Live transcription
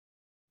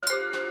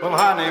Well,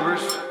 hi,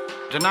 neighbors.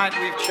 Tonight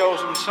we've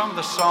chosen some of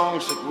the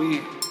songs that we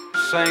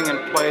sing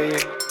and play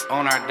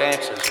on our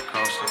dances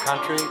across the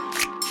country.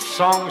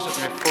 Songs that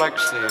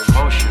reflects the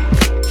emotion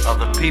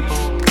of the people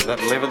that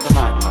live in the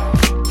nightlife.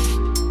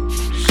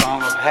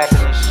 Song of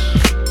happiness,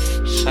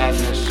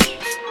 sadness,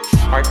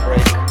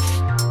 heartbreak.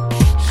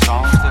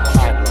 Songs of the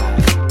nightlife.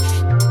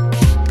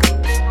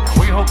 And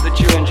we hope that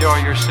you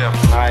enjoy yourself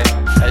tonight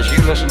as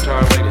you listen to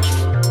our latest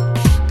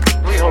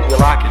one. We hope you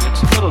like it.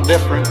 It's a little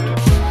different than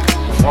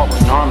what we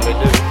normally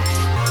do,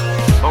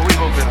 but we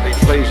hope it'll be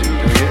pleasing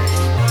to you.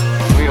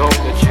 We hope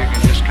that you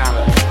can just kind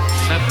of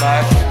sit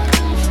back,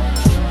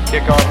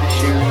 kick off your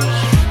shoes,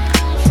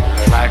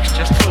 relax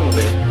just a little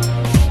bit,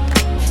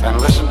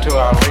 and listen to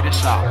our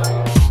latest album.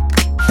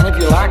 And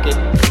if you like it,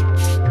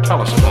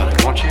 tell us about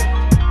it, won't you?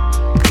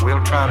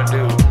 We'll try to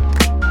do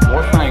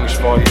more things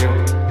for you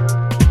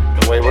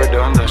the way we're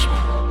doing this one.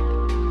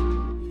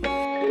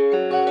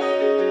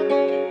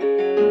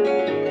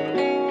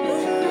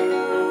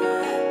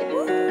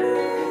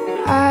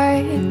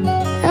 I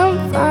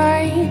am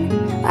fine,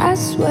 I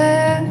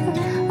swear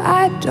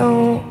I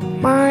don't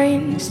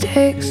mind.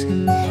 Sticks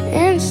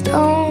and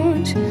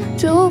stones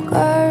to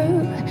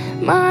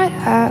curb my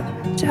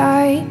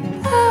appetite.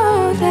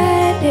 Oh,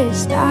 that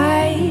is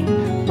died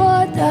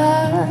for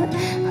the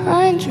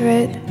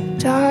 100th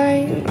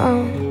time.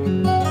 I'm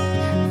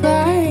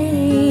fine.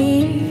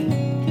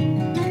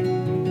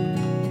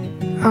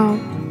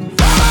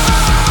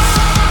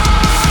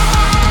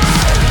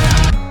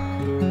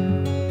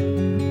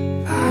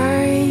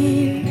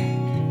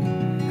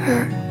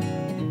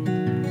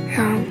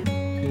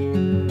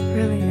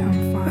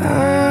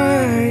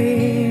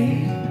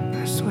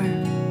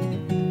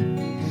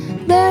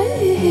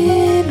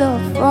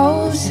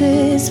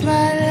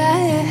 My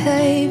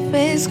life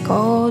is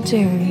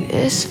golden.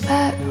 This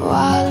fat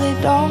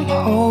wallet I'm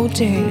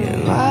holding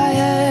in my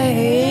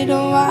head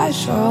on my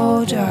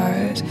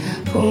shoulders.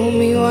 Pull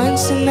me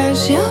once and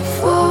that's your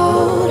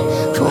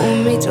fault. Pull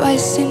me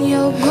twice and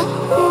you're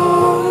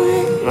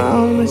gone.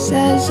 Mama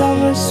says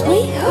I'm a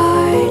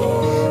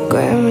sweetheart.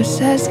 Grandma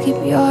says keep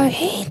your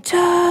heat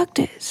tucked.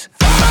 It's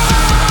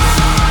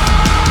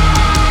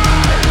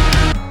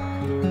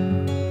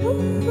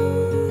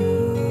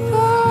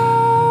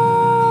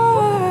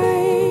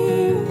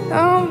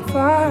I'm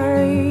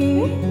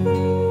fine.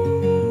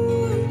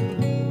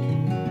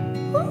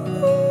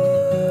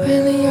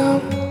 Really,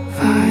 I'm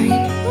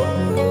fine.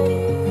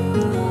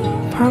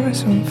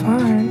 Promise I'm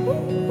fine.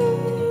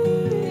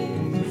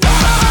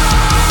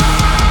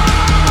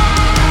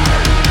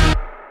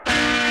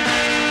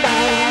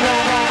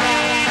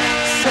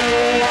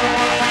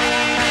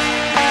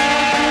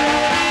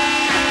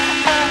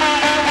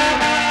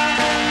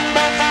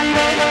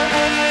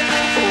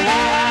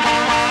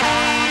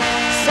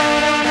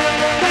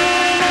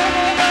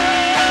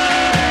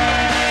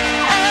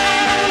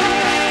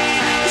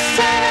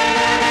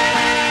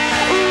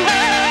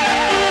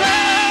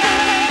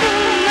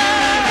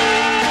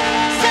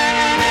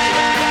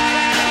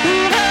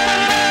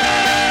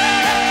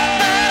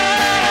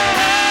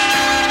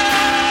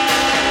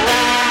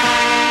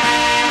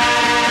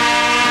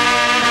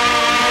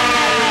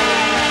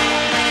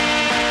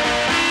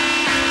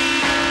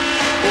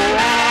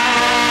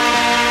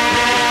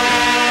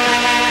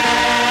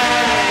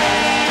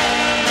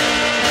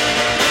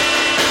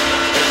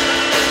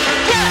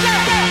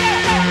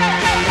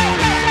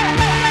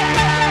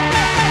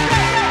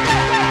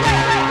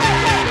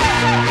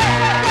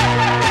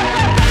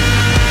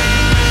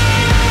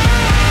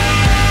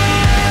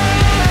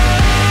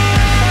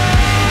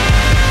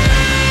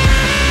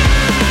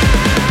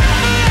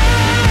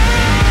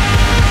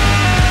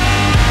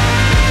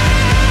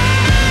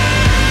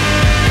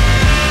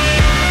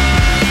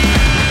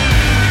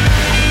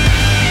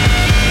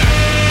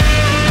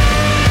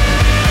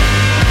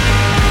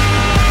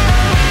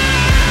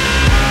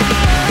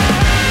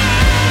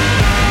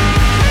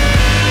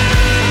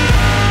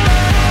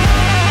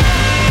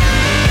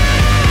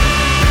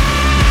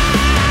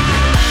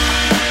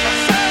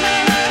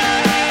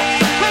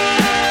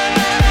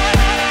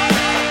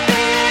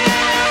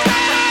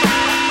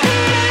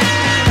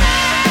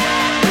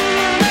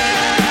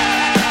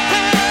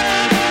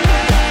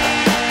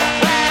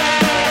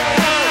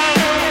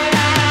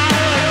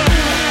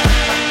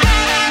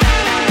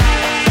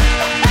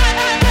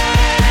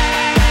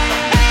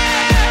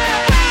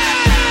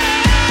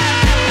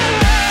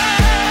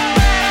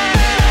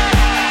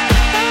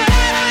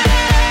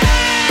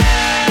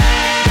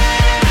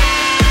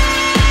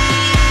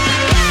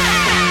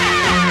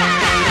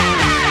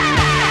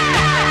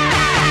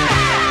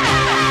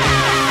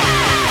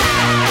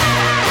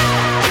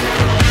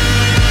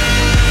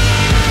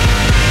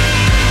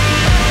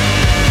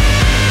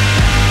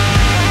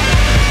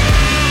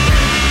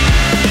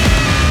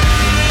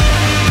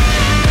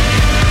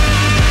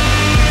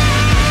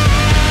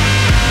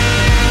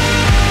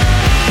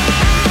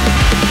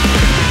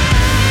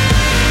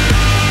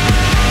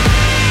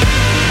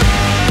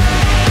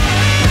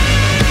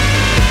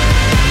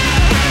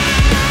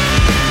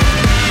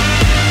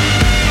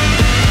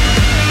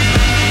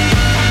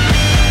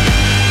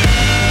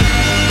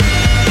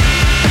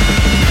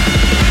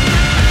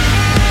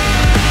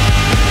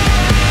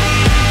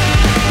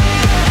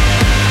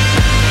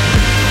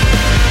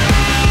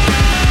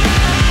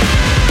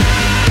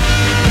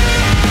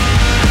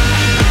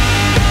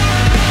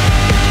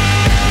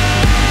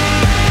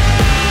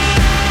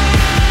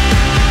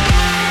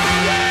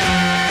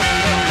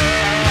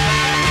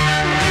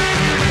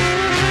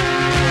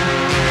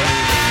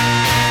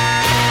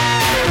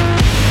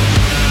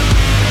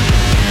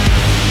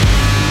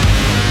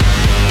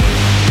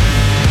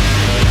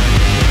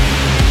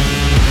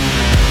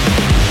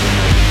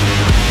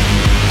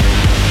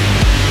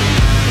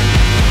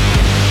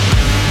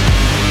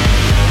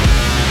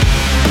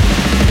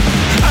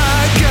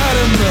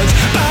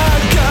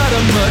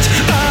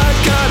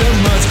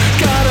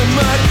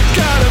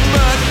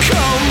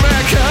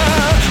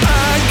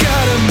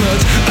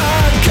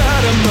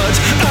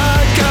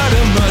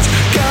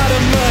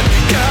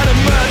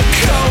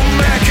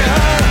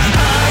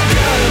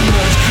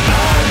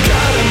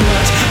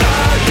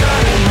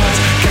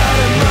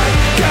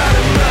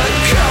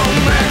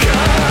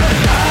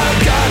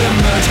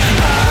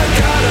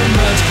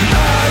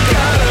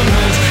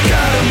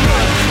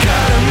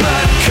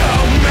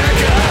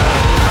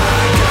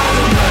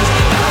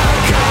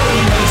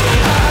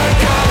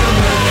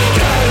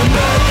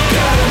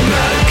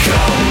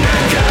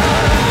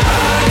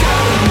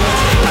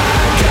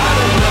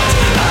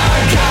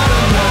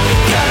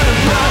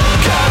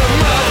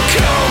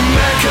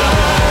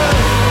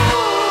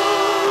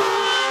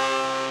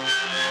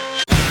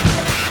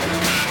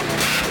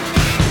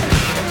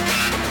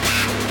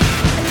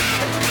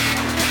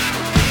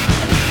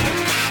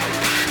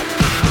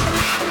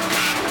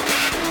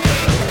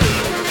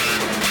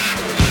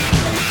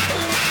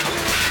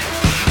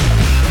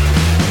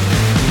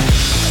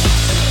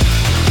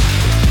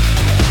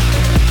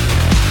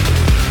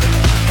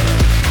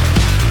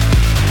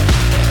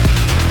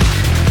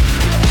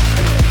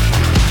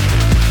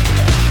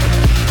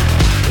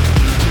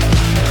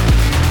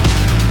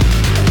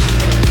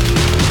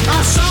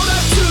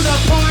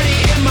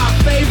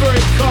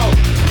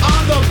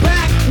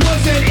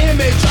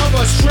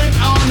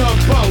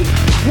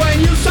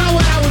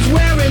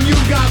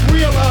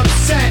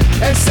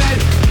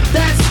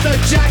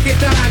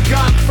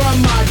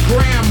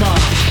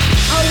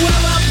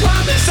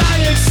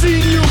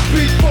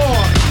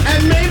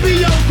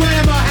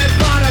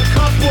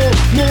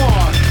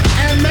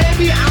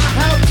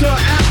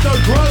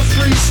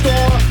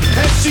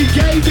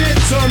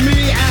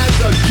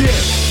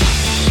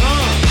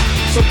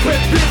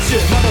 Quit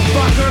bitching,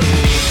 motherfucker.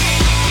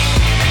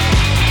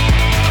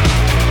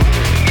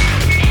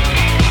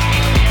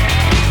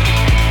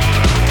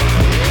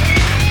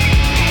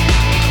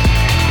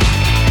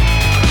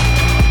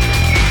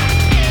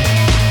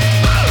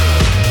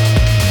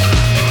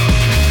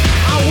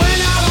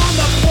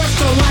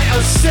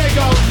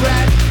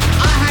 Cigarette.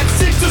 I had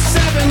 6 or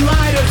 7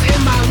 lighters in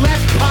my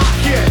left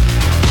pocket.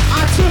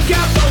 I took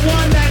out the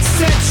one that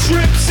said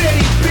Strip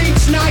City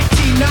Beach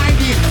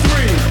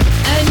 1993.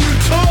 And you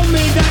told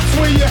me that's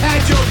where you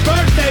had your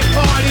birthday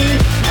party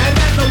and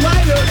that the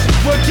lighters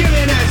were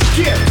given as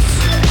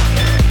gifts.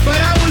 But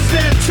I was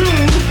there too,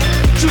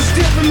 just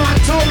dipping my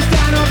toes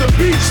down on the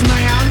beach,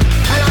 man.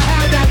 And I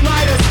had that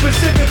lighter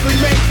specifically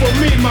made for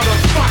me,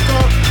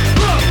 motherfucker.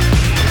 Look,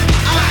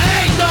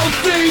 I ain't no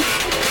thief.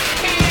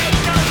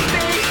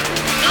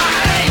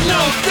 No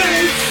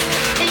thief.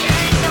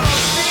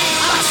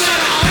 I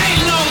said I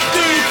ain't no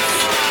thief.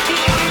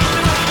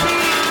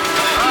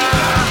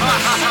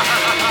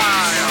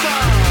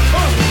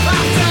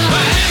 I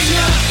ain't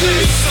no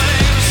thief.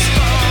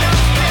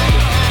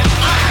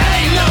 I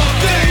ain't no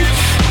thief.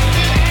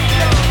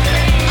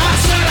 I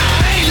said I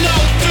ain't no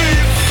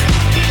thief.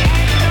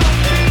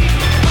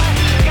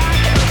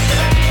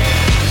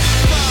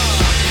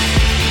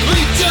 We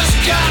just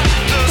got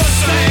the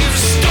same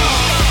stuff.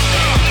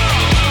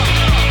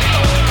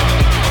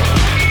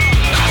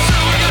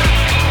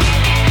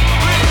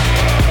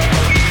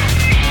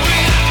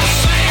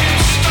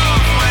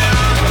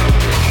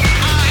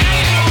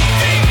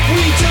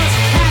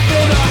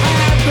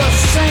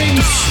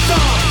 Same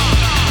stuff,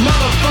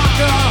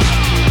 motherfucker.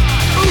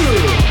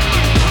 Ooh.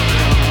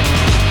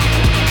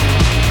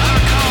 I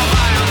recall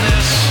buying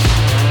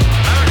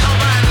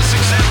this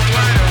exact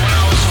lighter when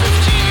I was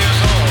 15 years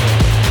old.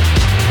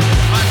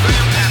 My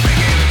grandpappy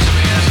gave it to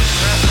me as a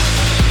present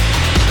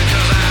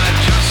because I had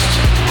just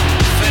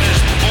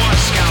finished Boy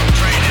Scout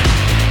training.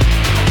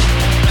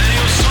 And he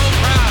was so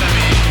proud of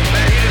me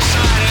that he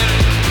decided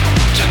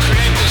to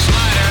create this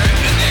lighter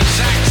in the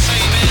exact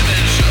same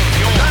image of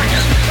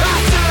yours.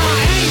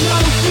 I ain't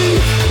no thief.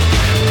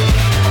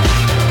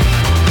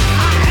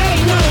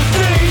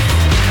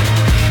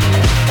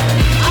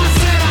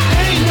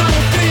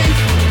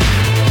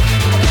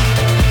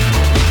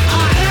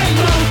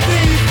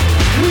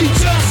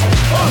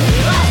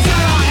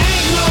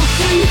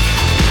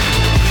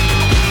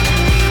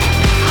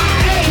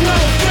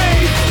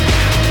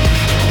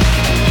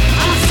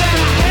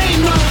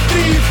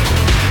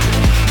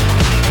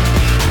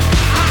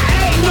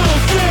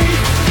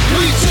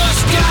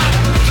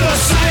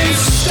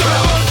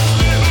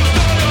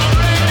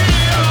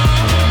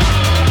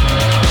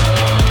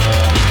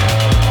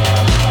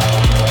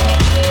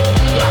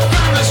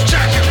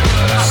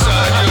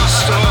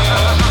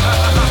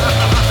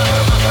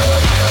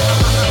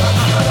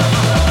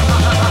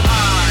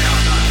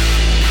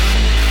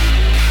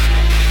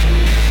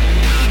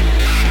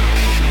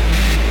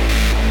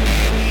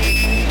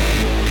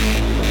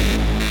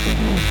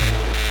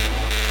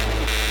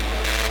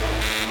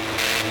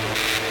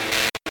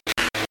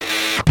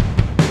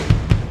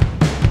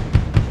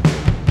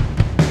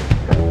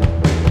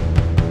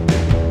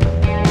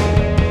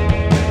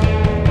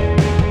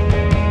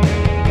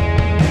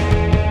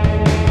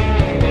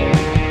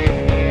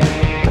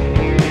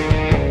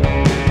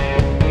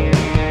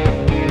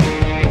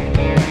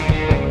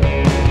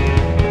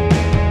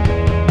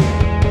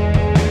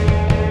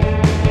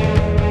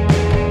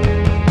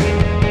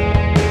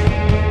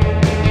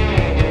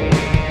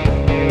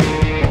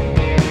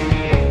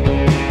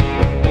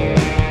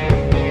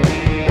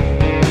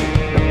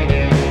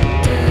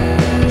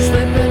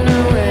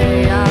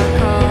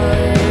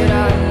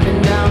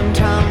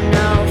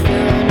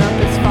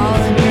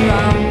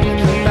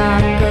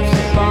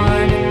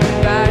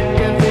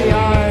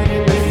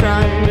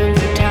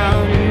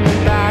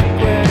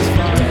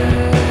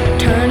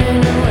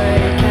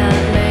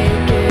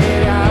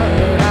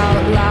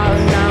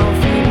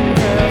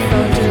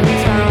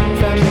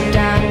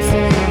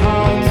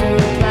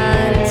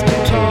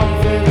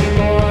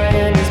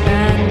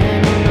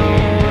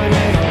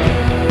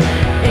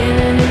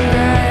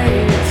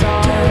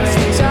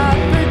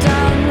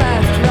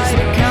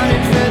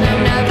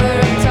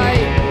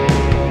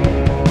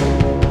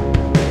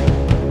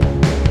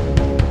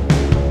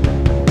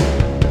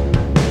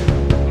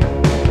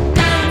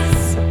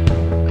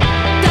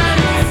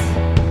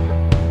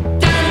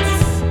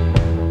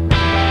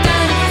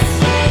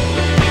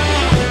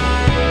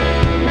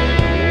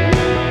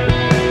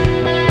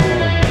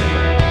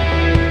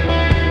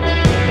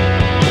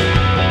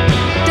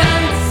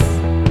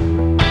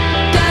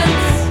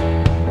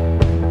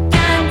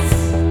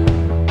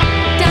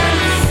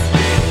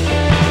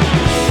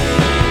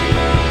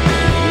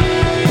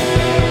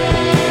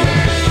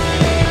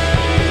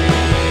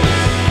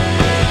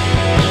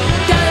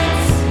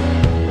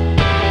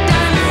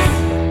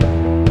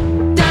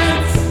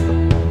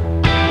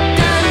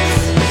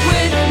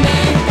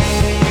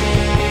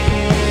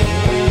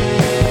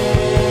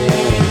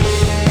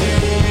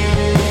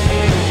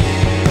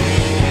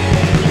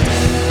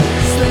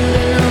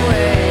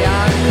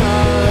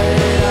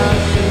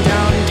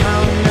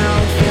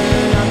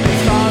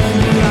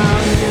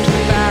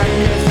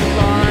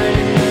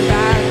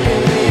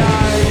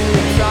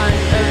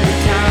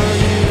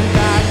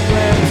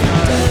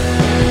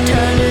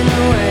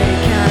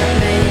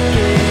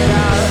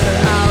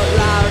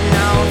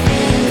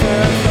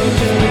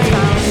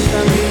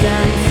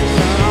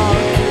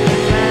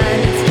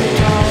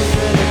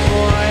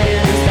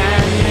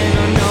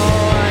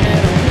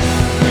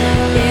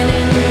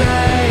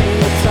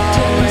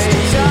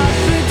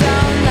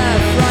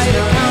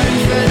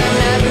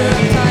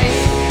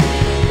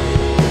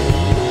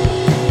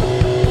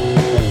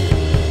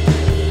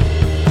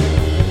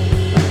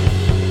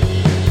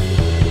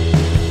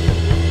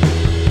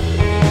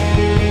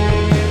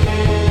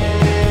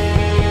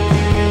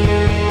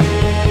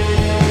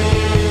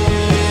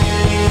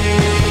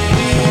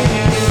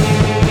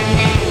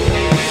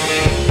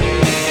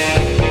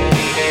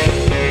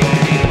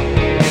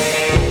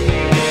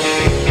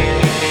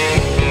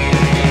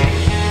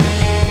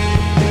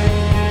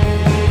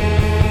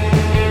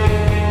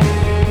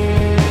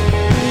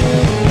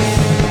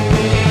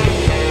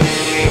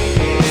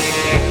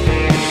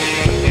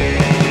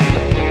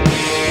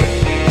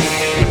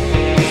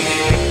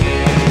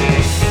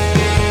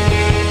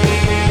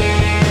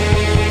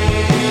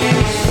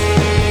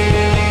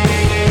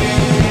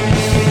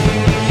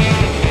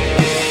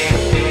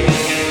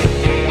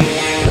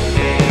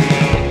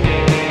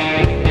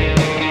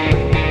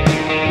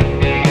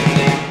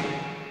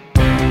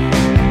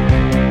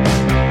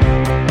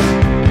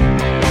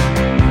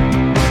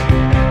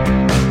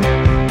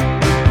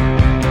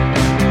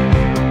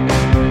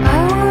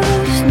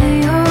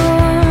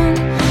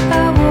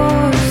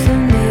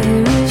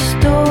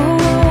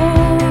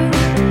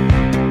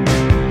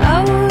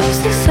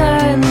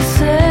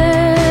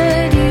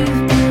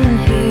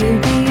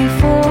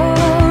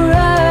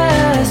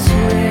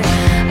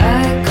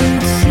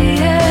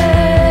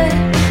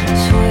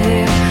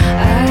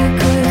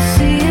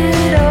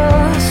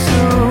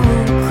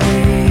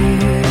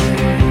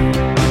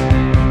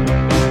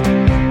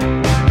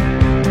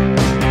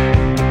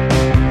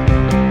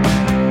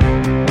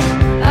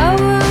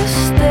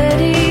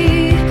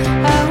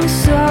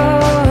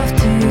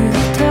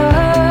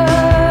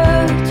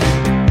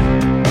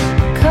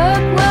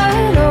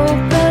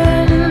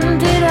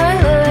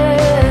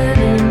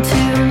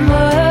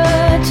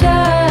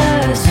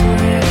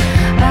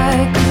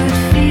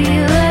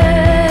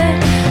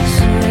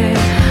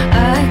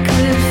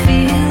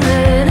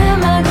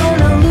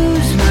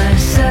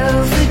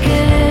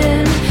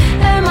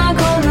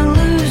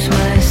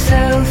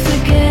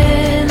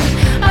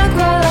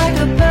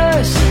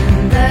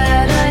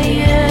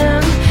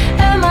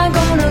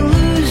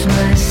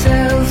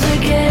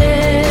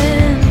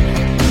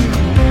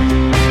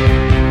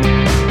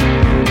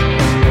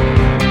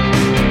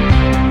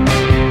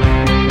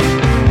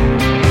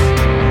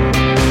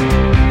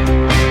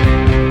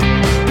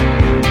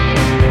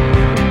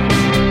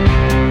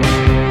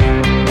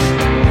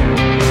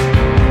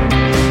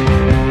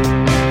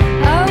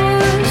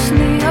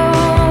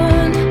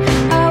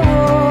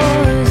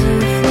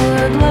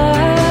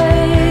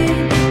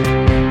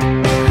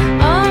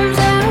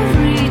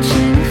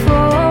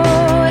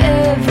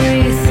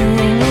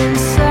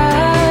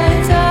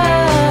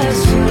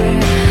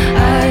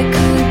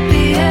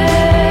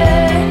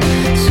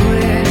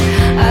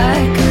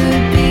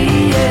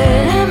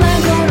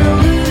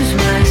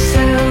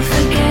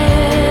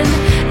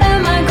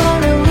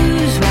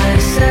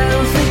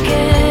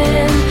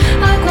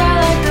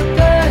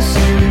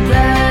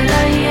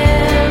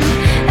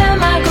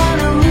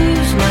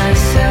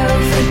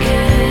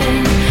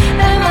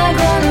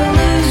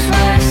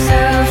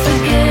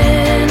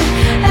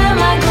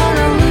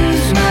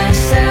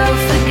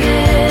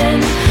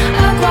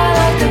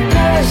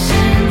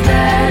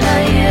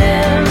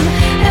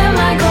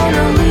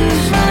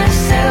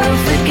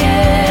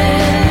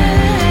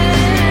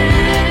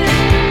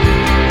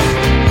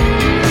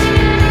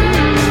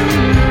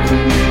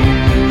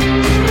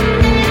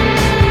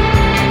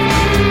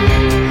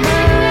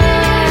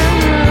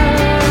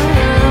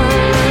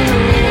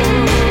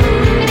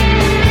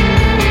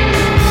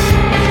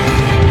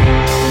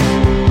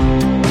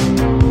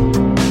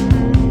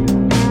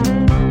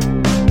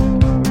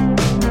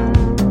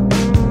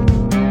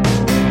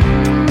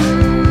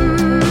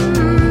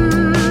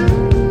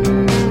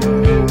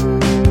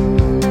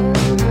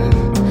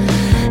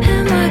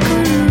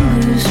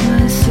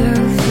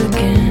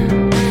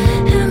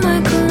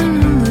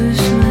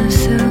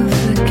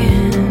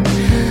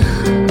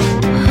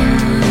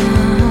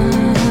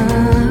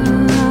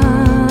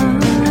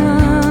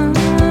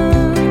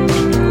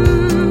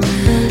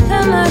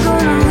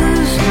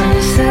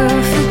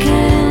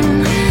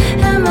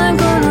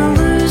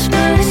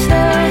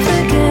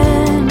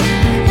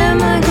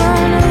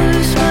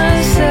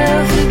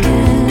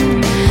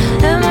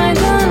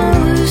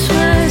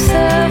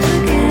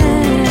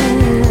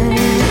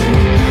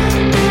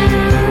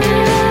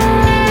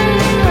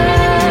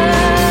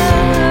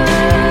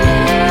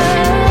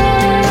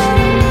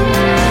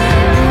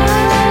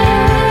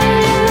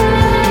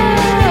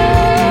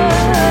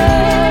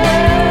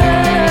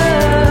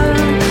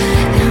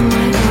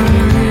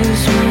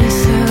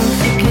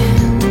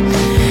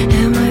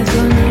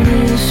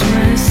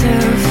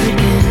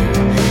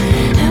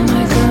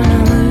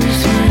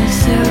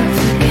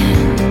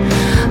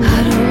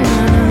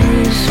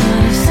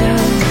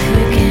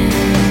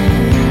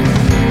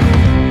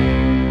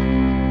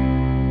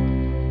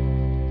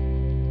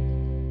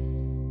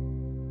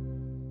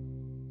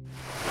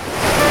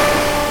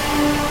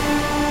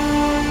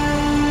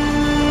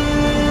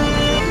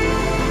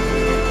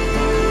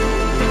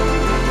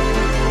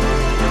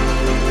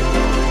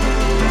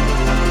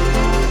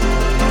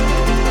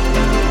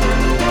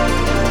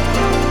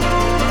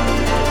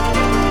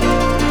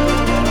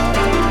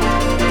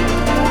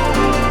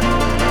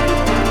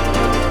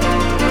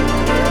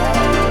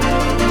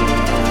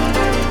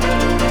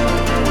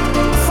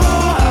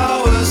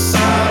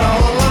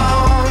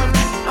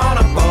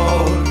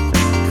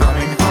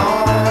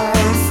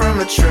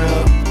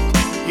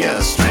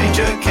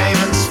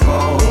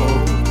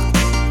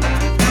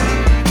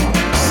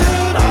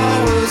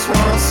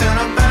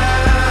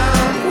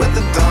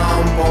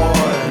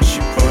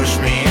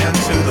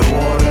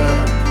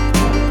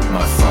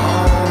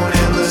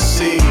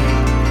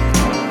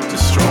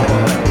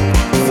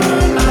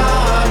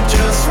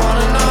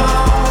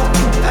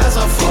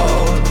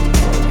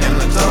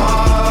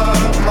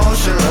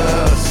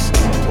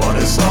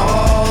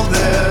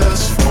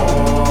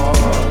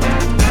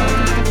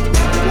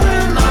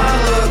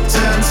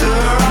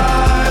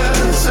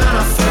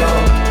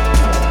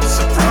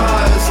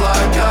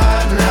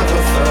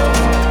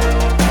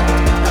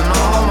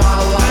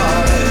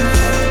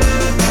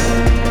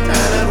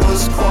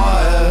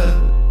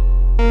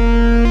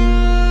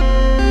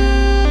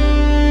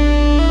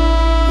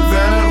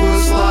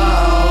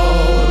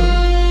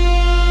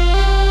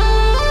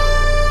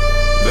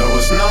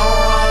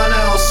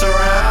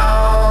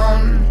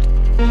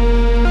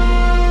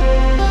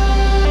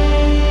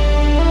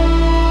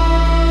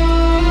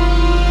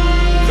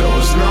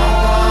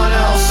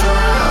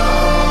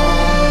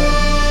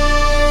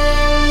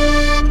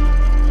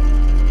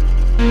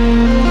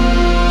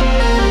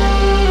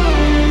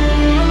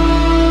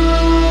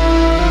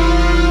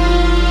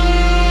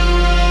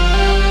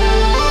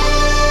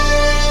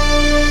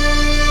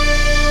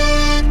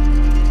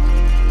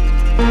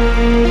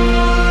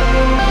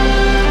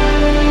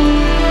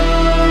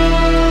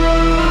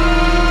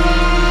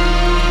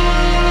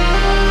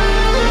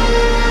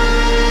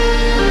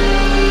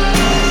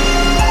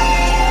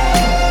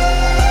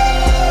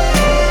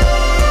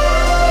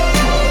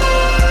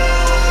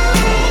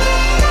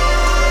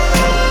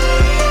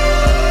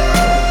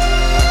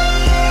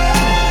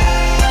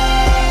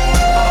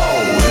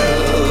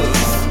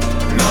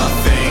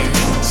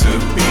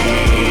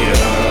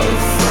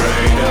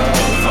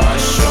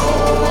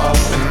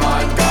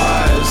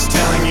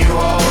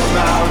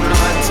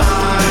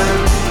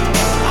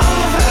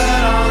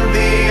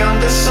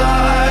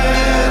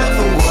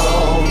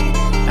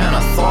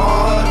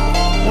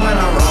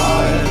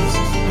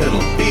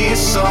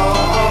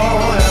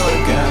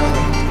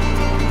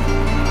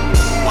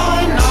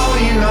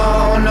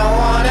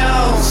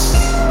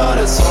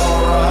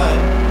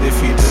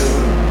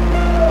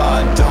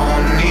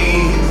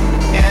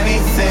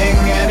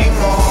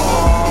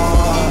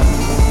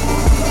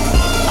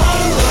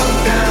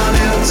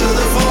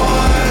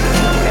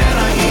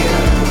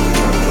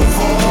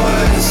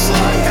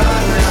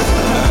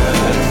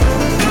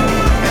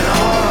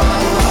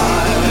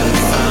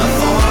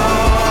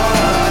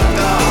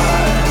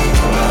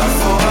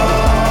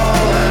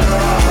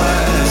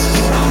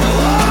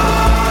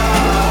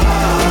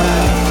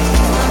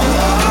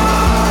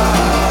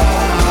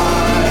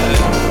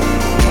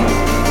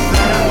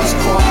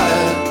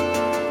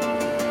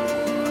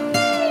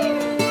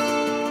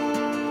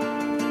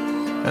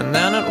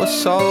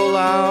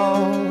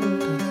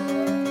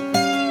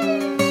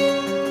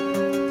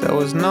 There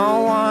was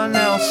no one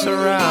else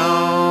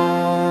around.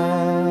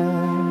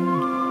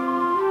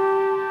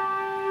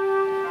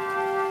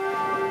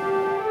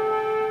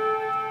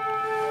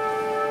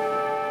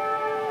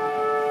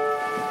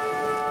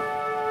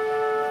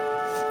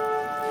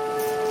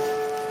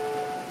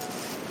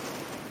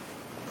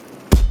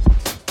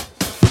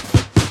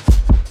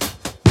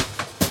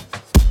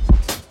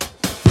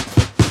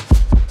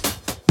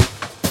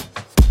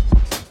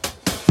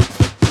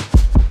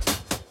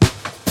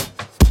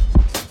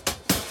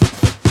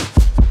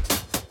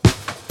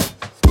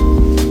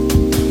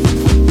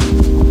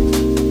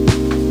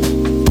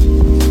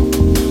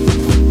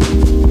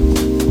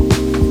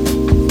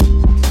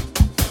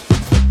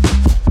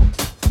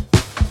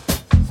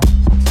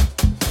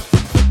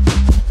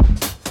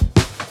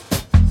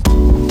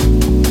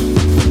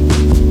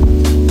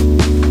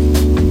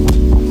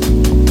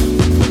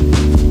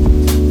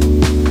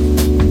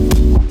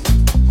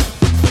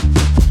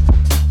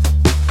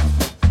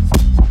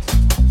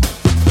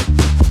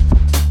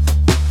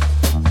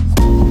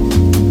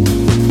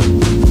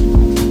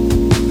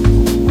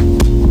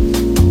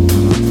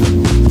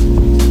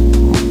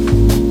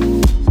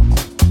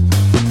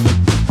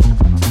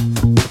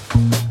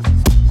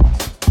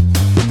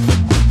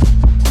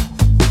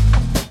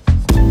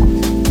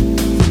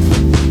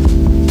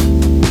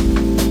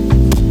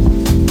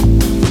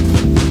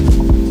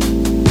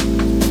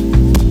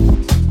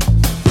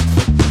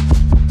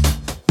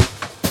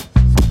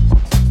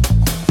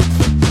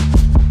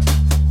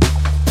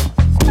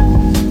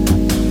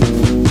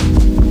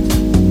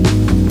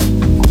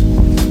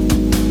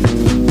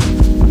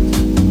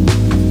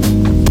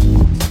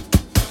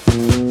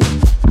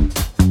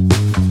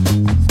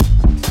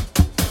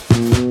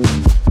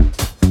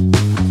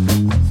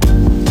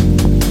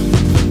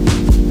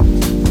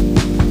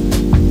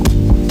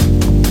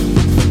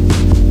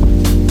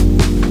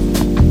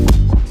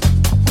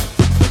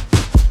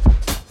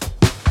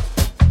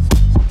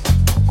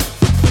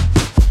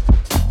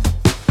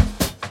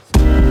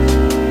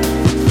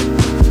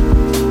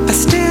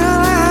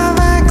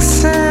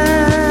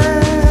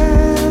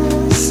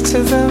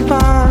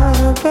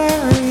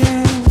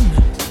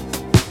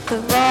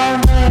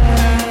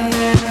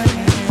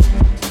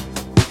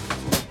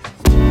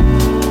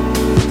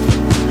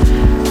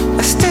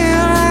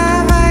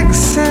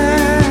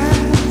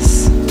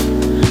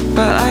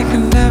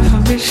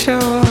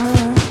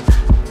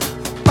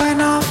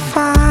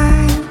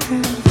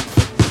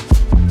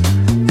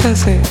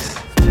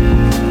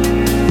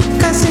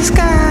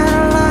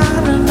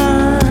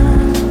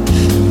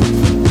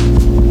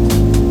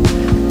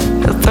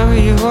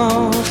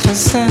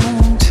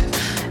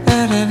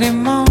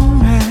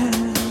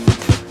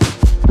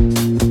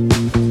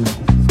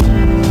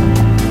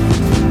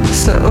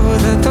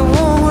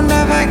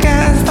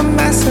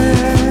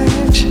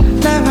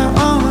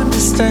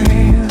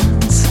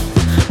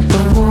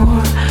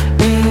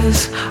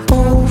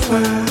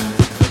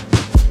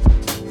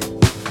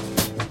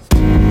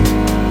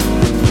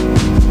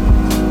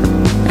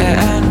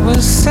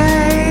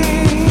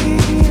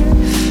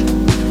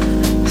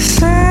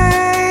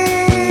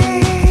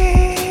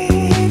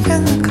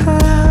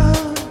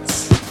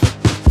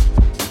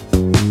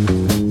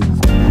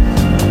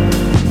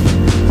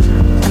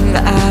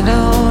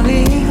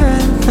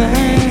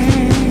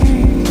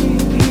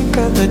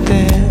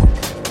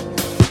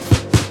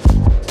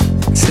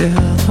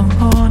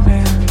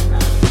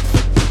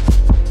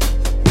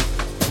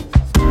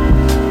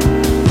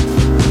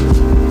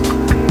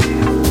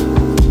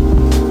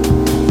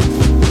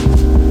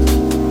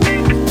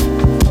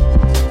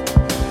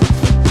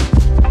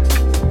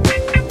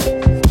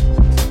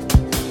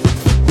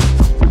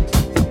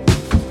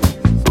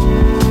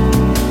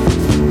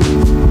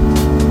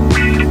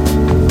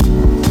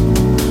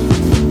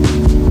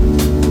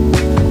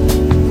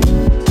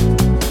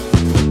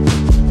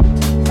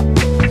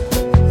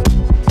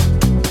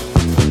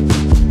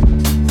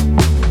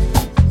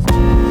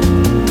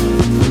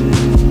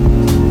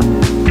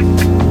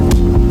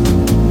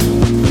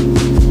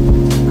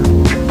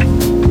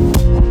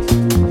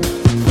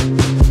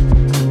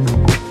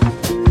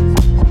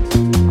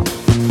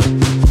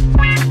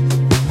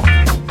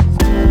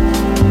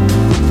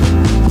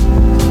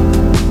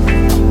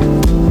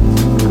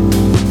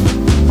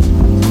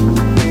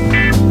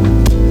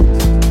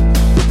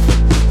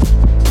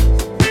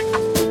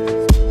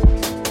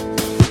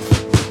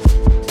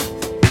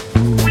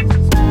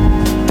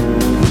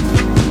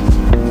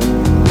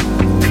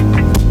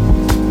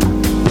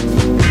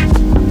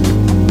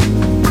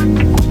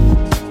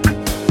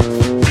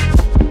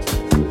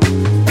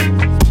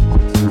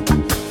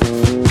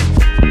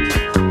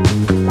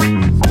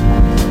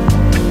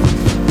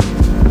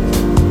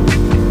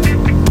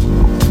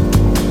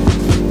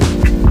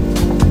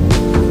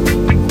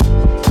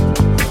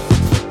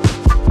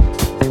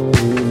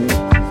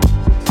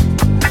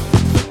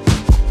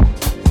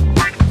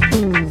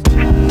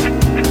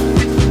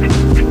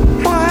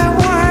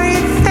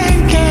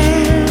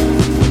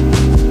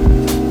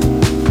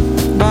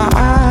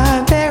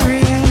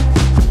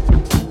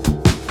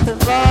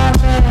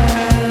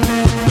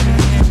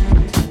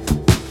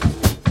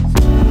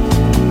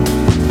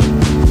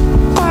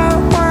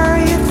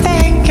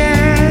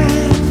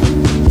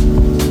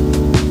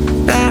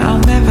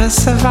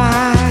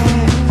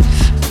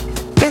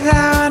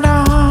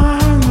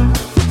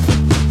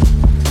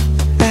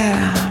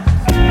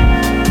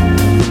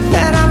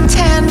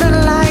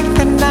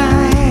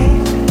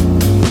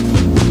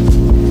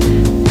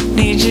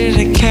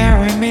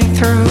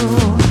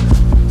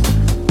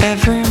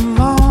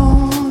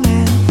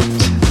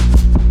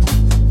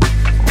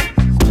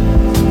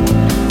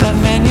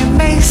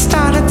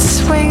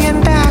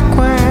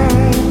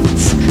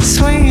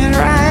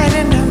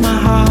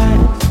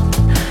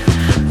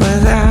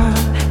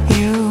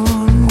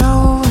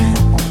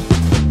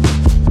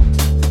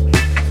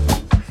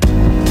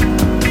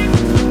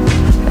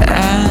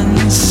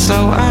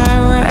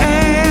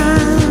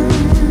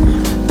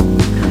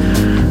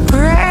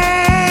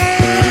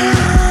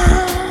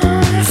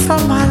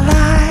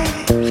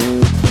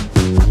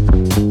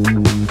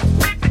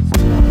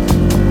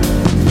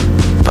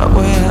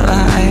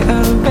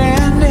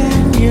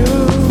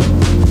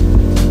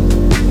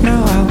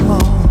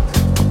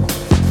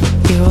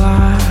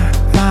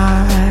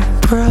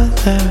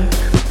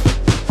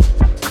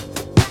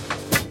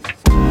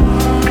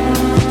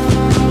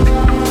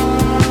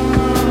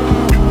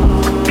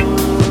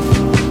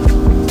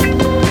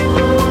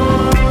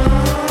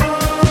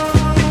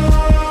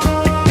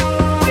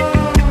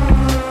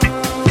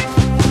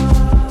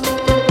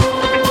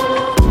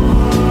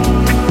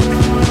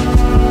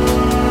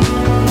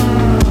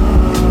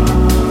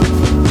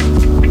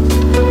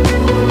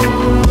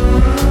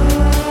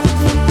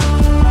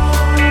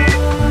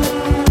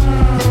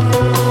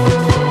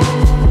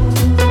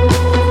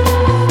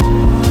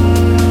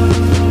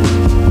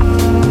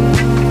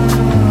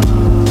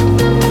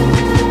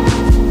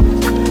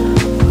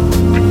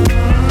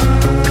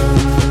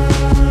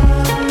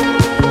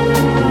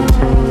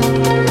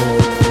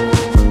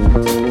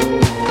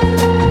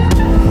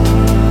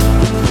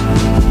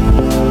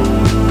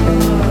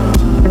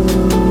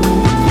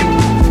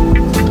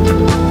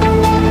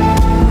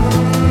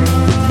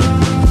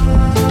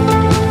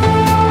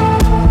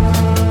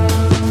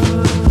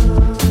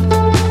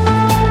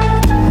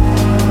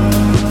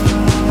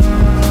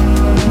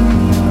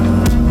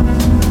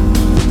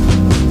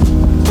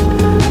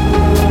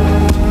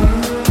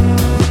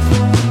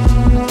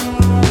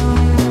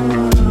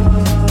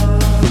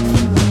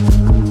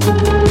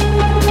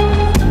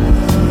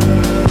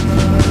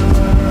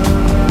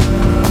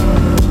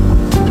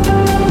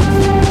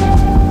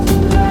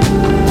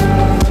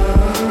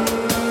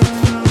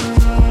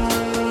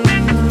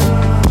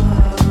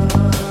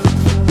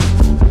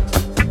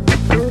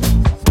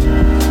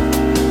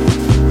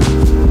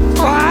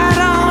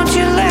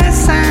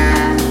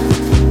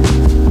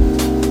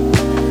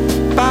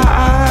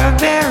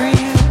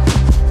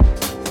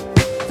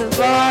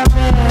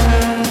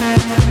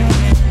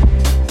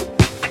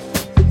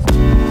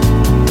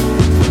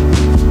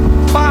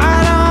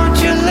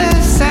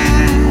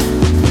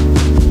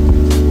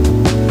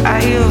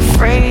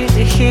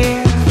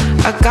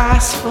 a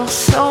gospel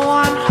so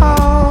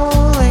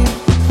unholy.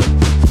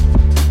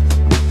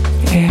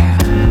 Yeah,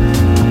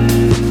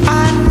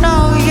 I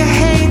know you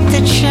hate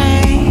the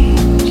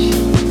change.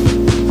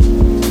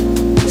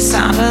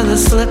 Sound of the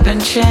slipping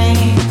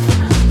chain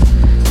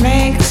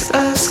makes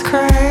us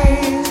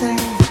crazy.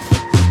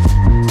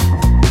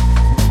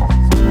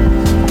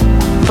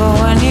 But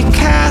when you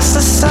cast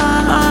the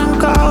sun on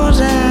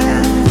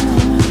golden,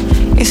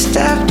 you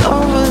stepped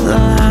over the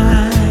line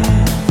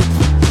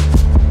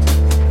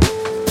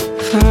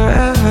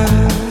forever.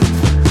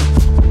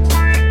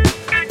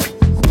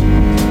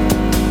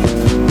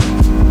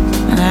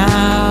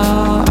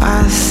 Now I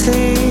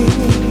see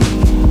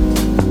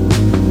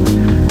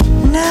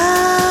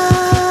nothing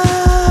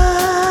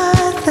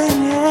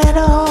at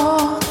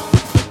all.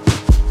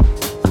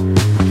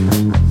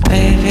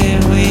 Maybe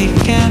we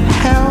can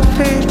help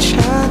each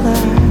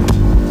other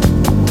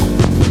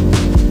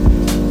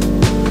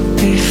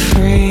be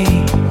free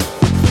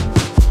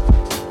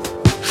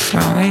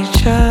from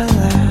each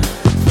other.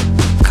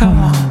 Come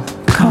on,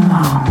 come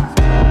on.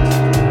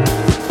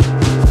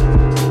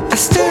 I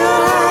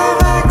still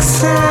have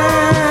access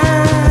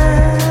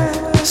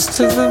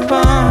to the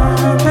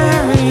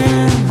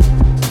barbarian.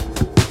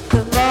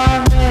 The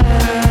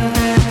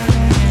barbarian.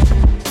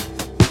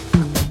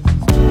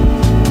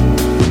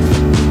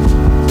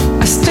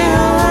 I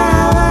still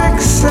have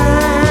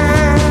access,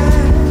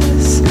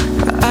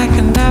 but I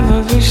can never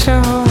be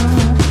sure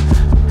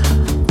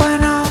when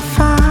I'll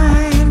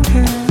find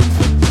him.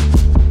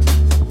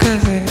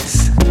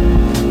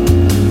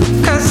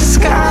 'Cause it's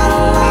got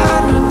a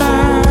lot of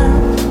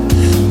nerve.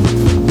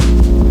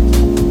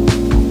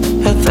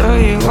 He'll throw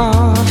you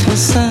off your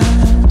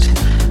scent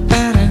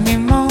at any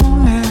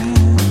moment,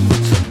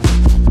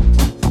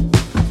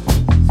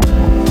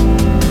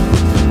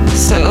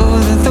 so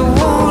that the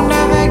wound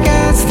never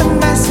gets the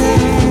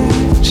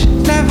message,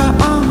 never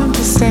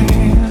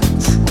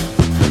understands.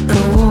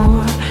 The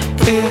war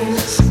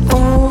is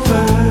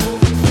over.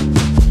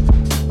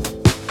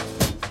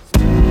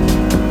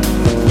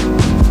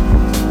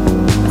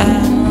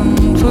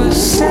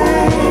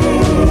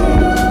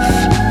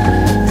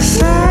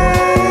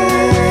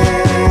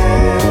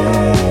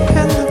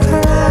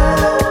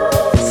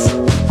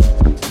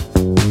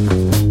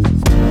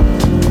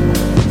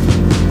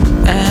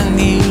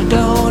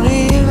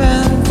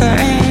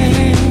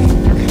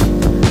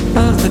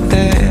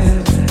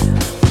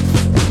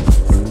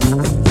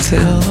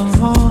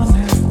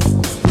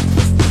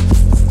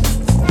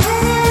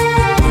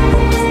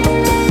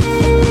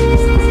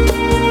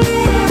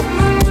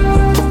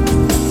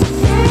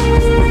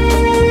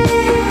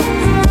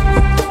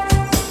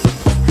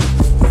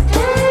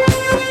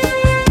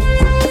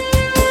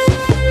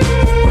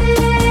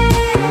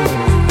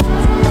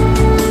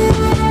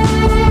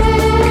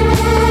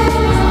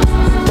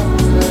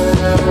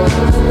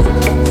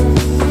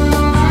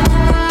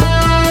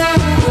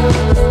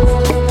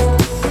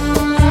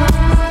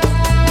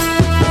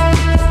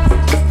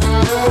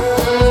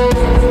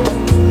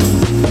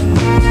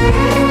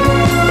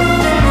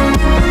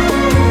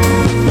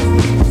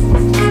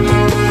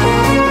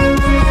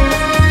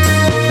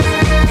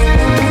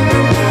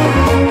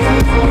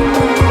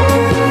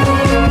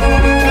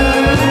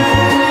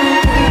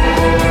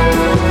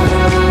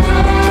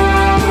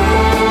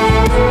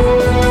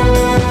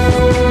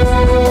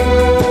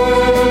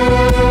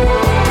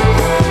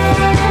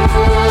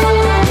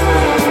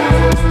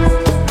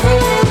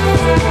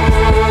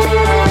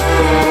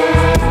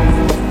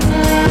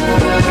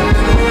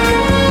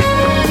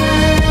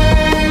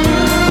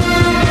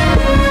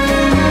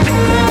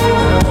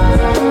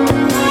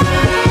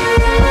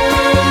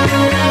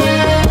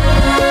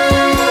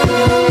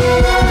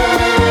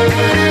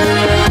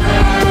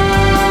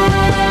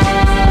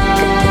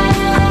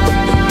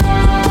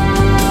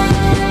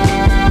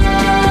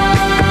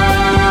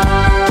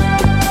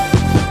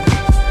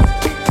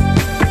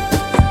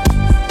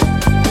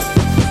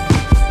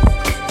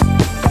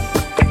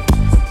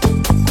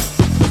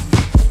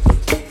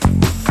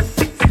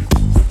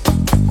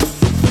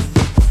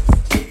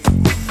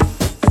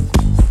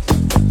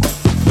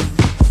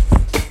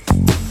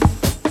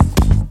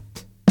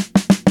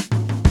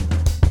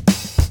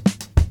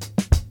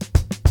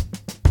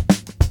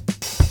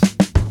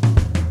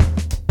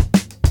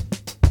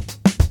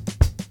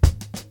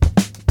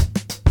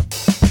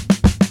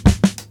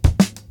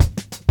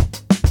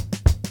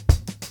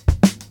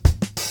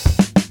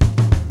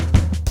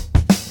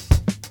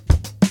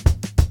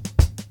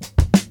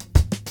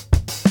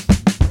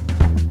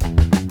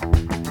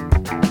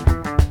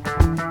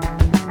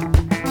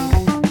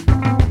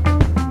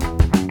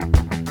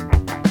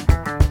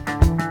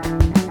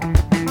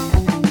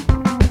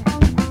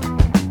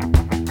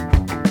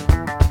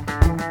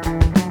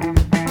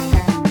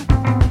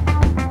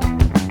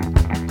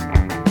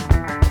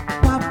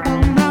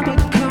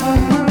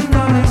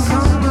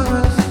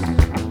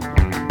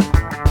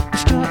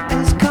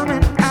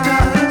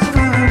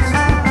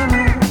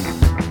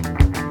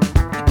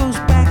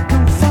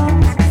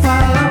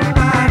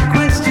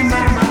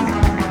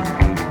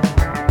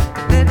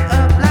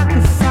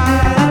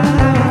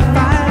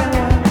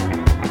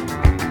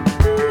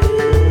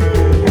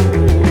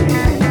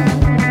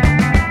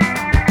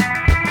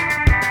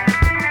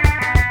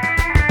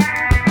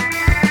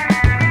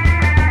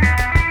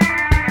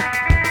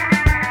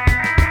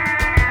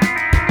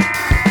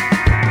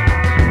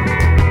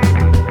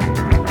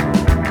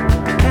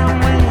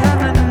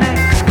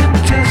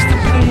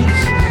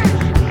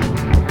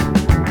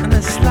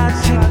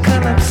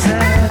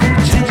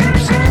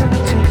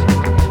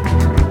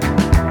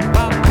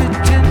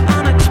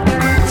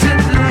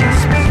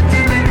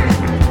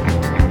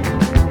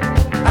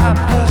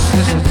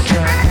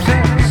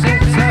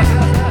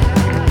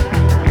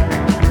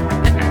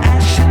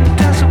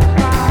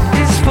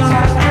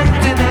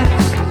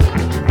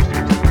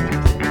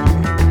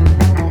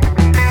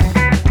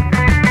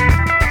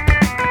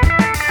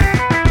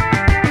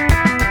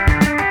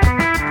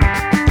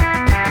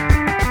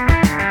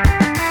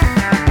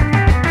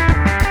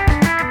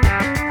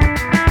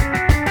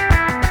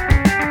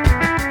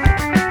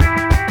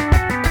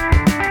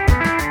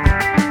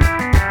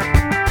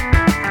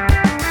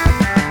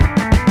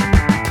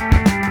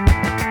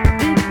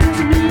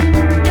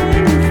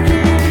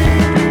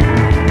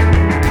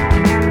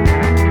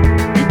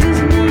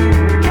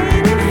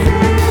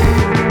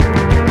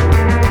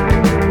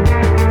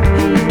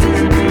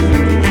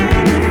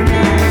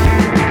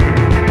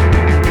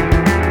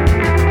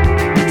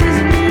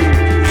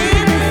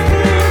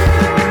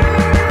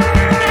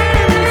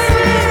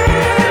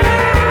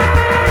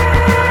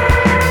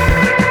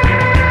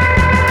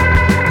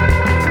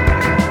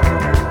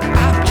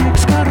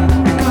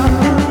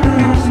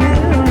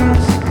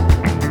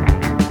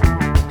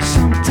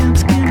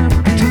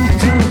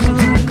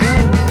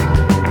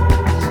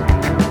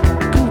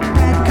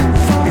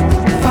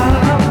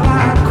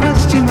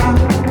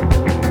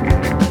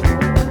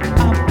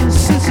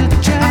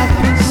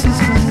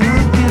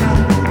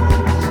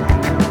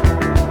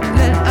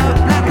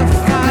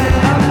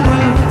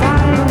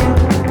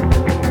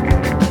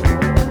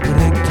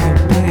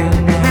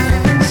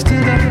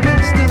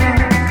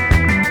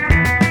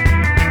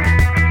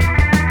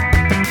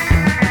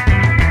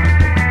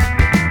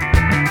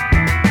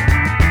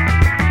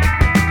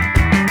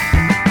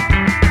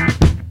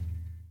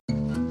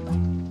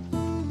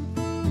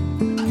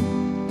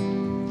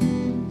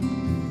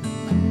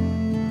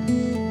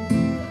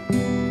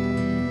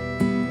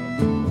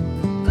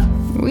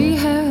 We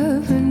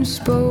haven't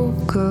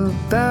spoke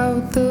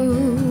about the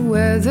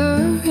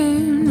weather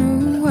in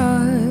a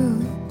while.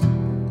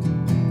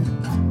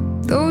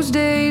 Those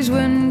days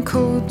when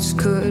coats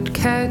could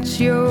catch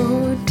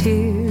your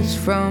tears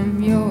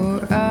from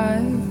your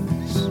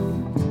eyes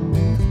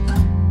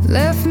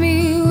left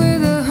me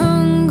with a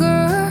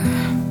hunger,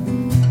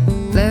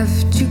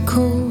 left you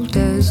cold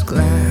as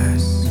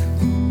glass.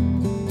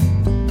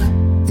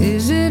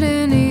 Is it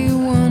any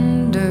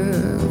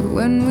wonder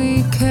when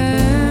we can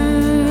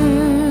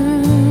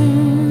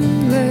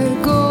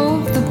let go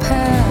of the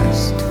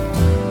past?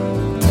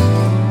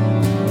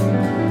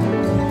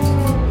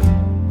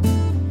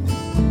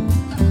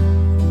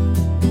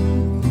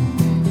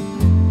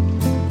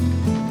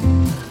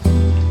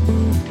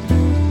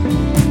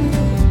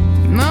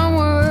 My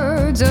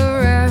words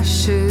are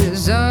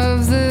ashes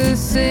of the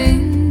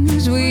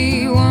things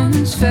we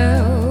once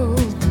felt.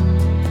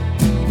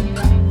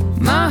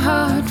 My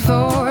heart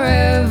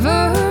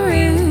forever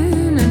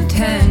in a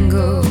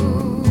tangle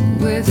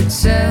with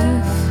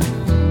itself.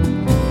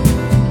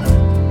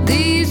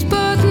 These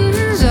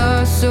buttons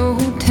are so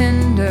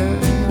tender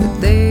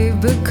that they've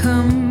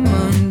become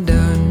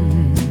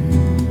undone.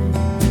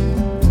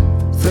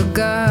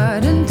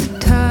 Forgotten to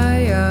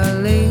tie our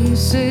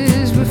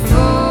laces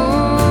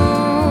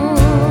before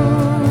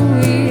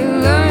we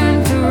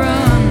learn to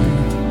run.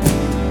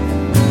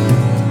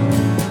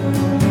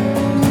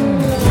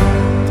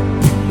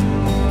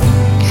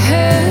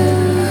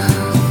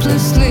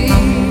 Helplessly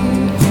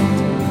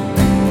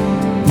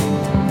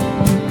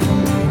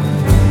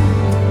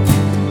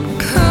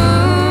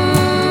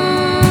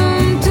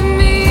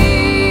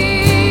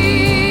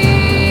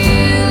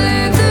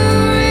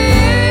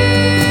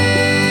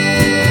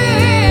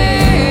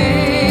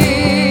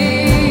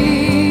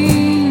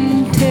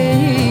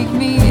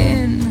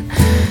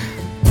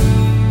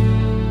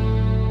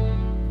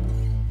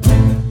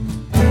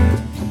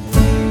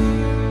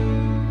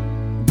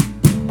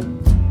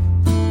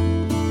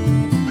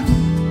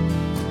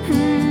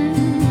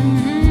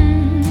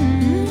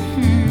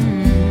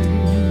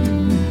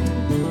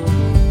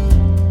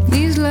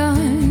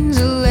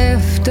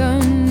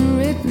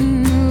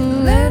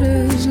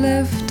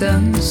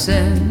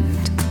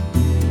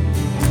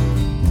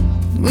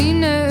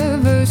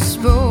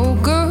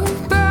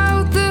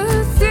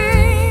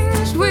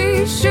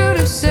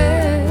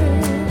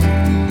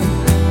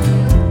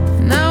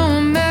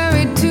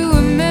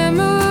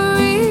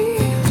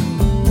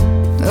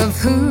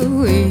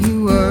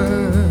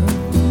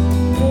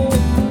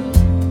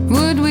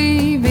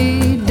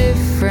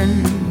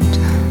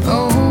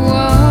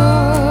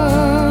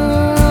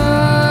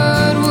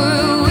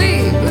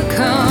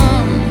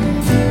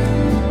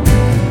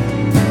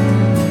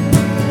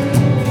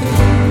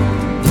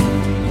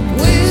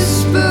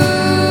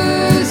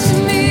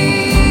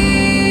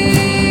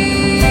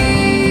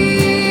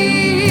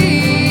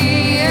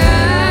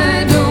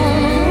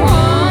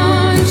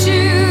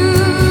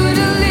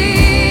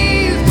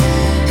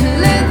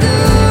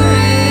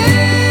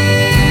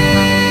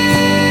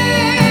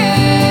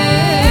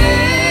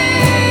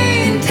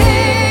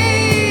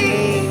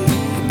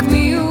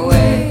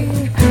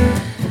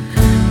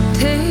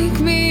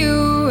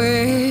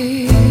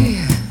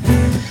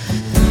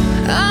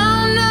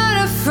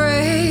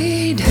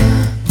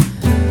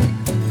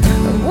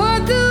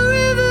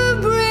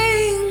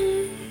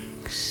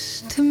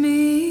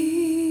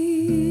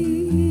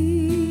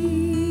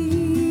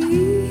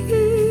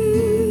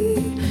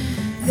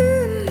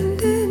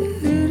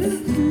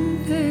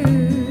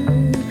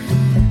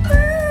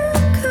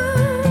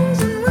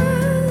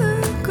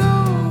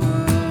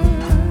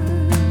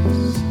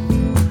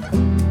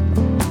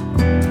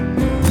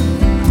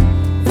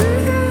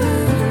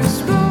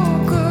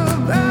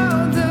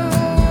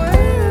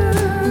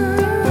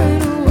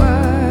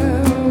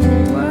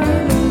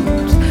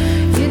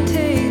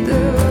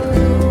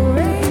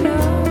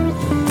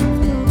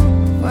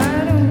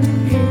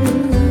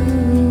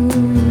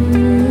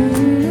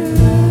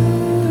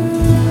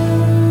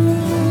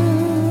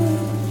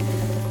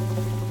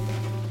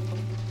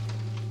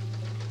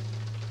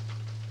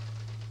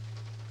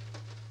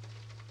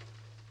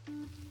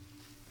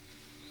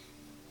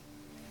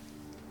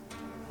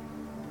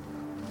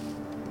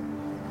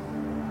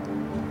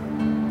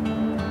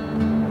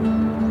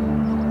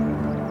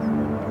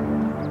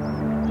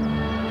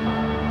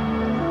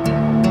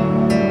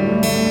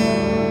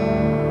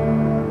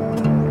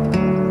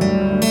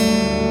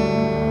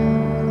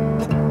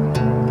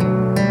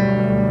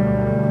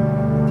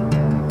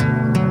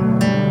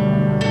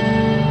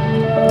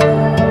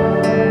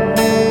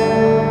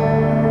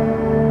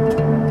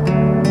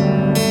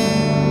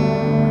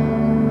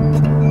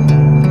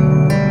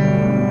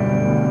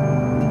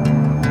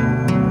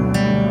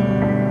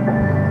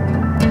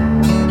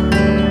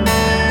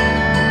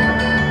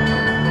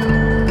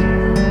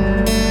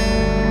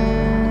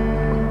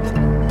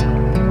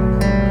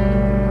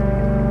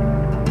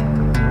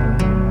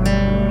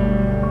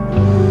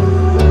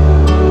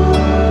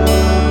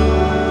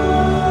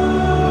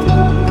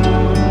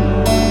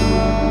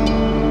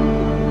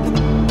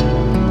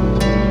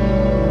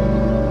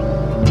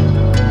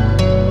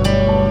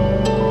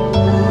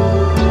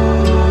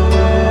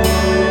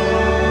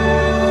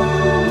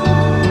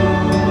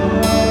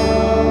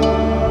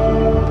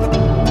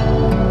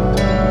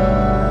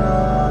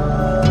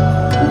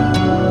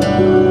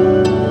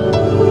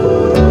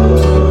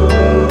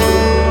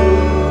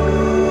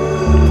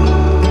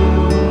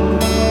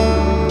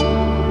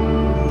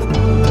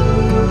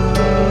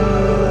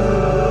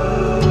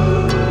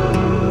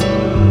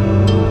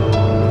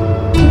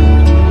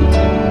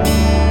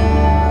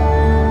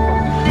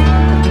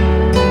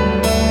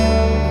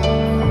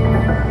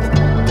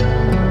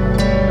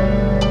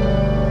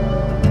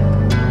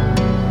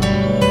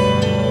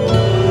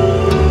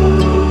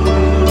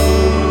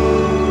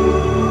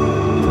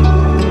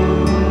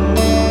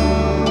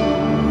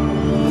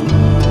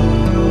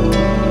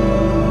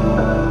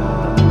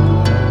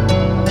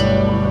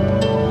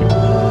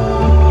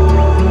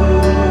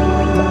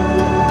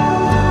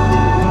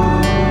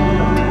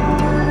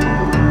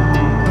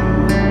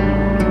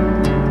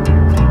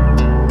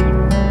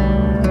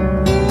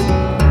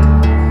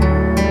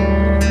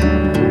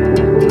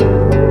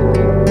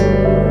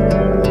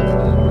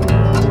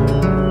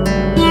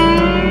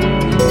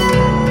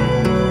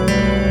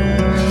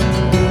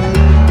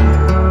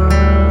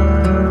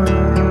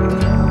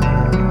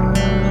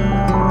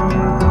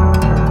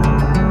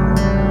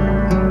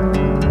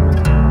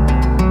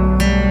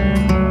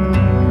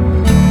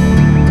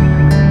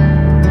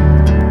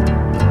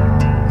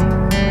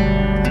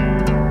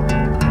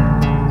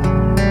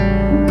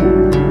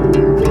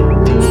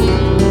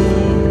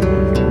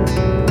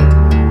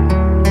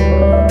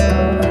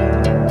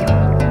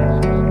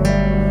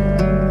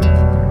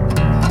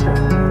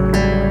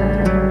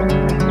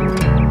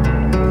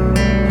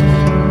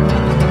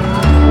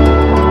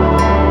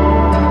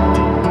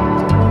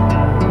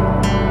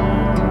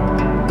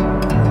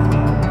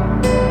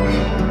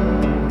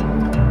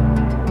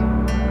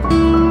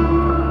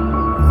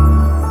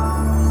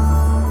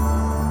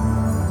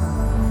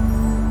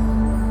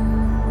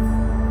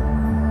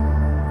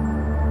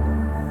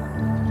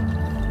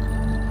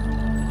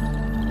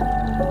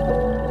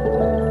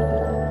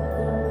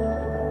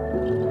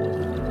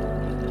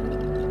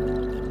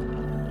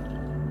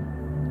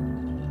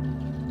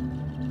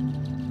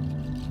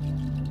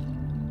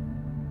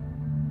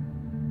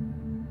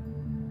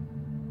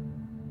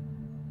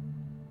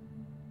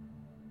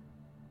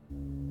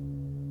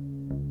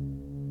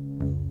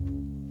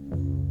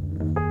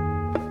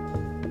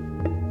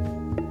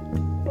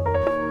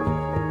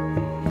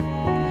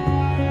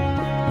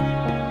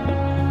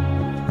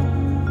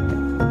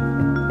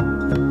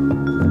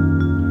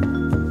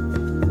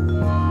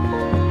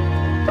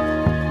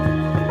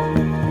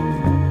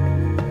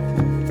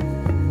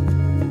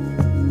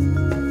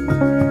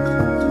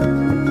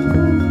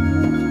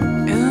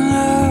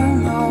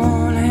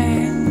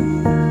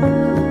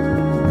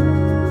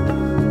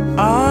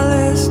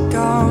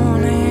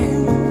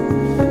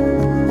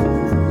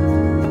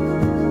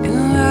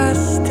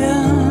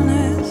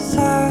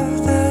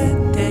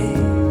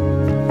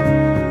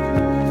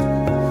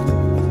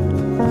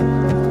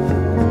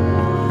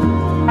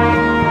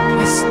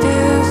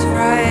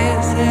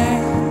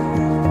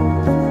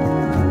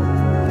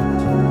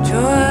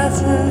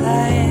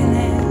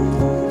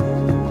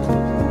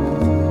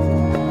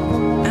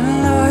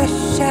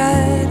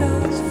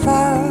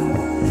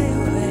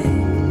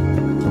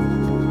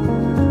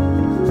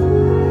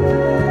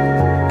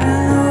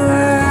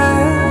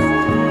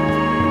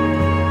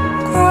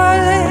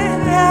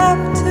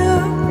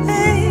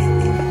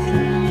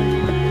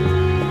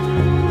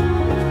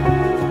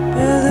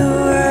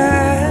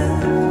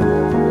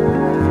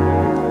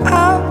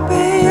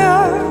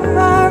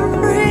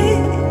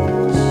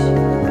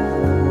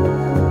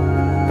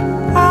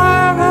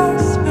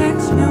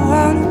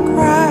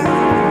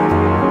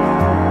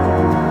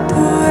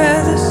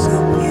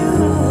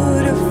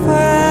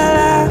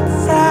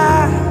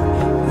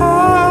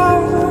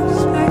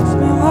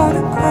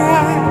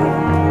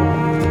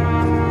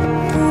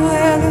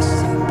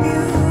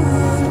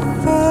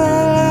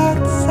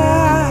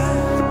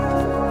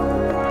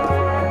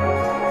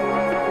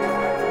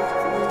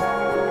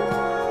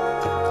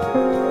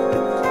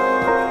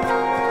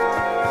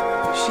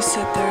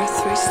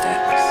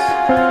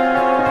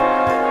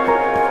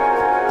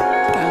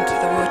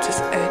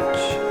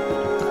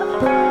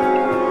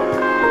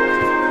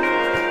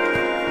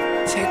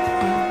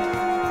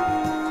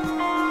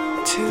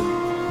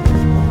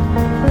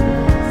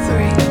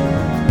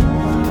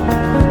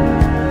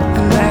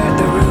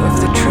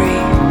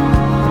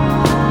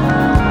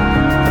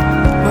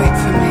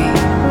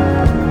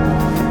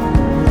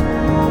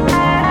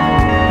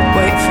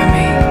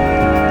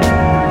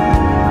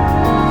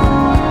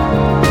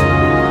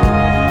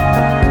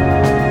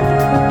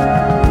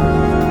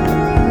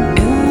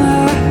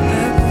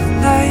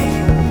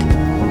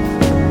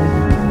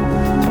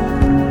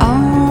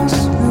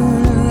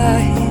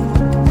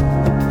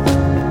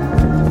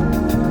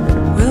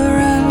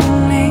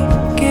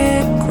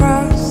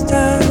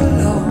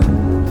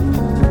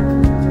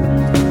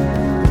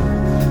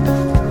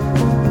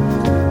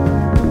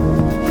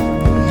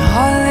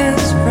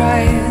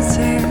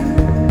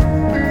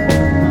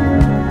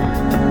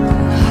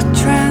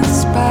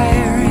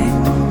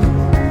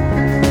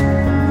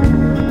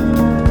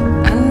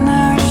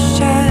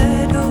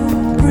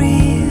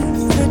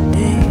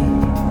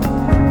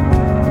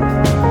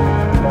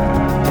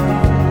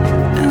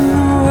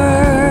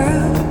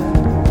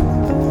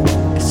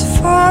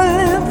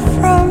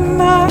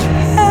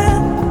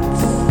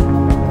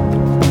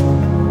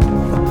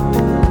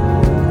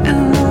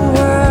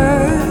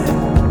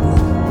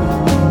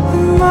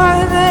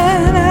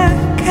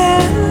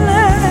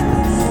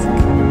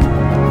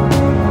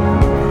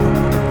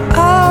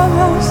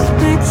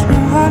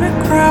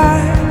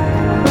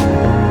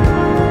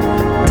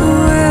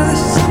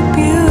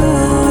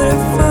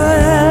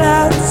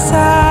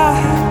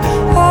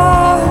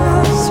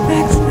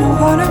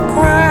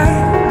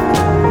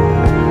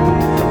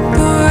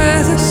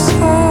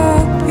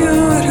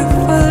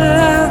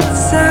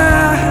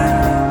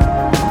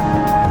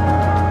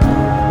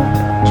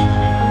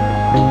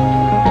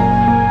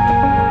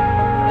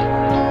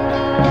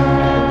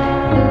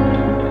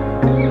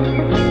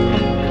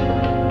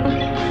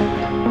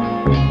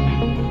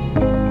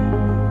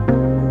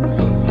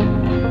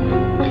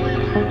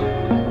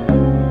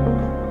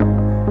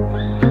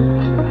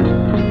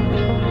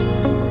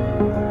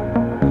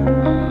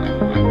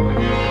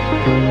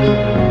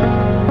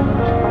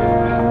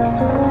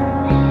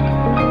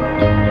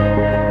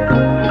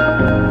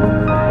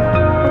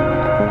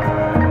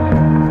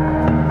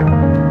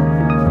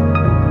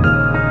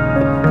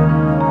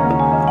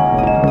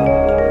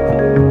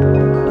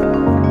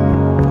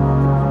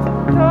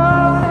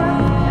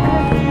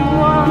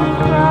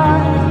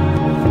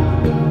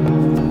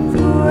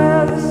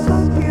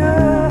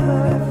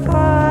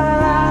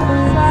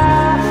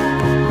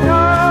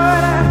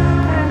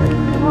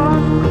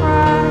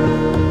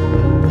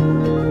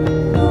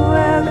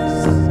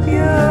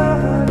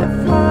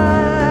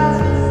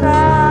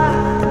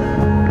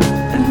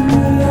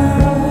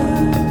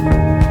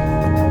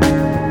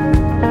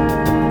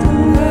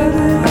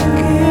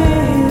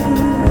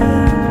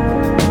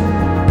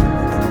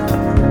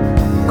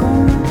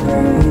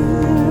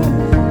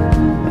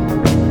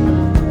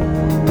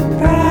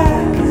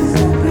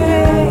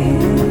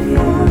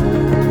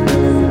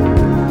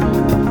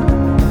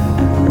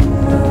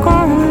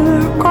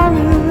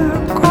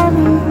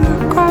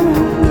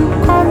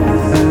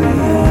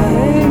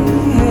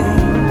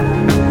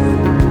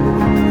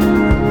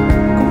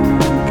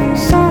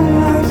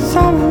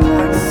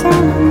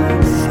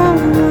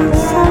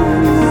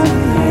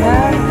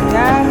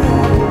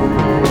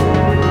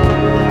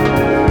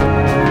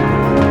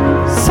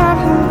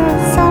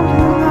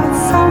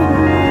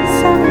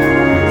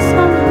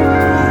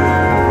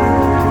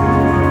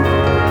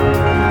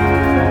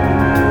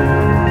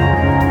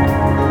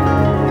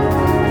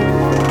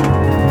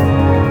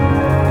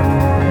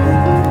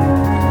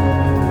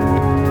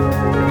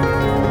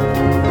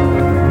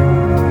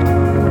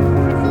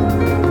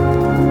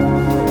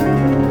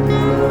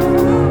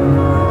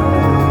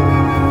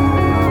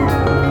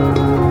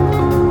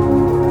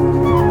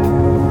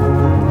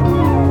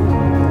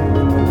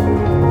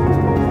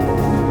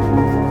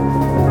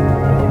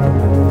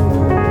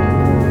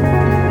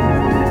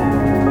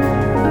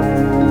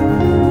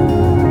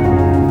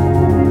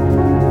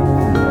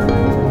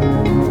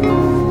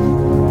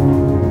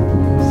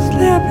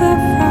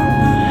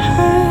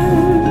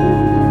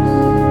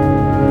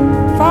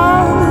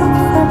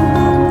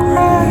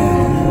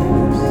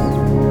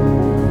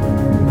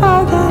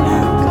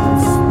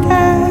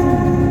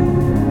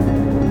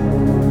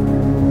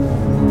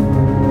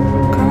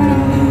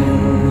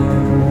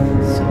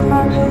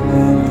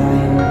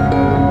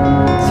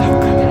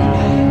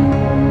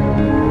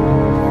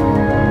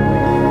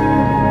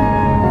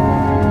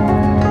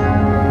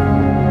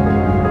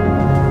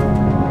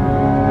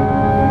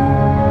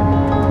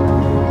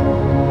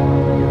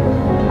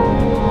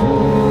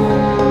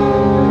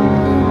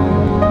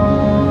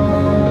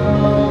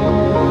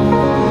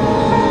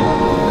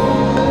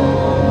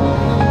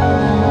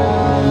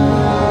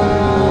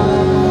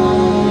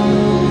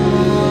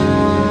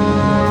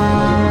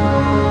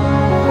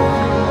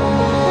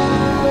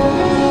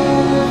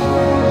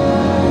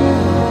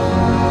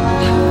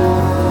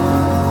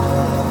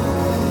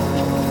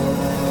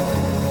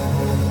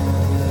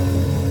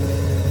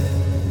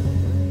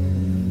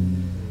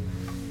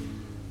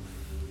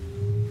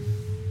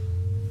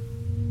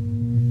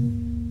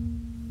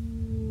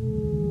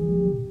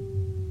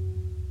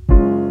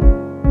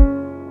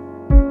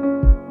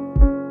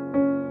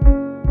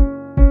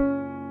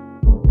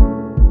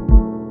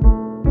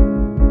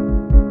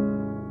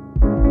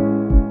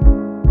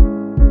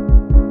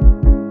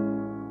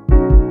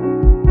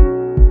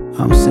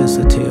I'm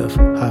sensitive,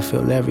 I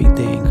feel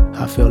everything,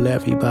 I feel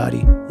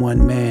everybody.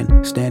 One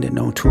man standing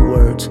on two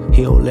words,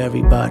 heal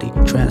everybody.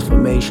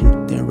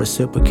 Transformation, then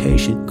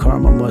reciprocation,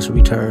 karma must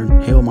return.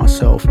 Heal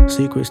myself,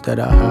 secrets that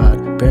I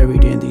hide,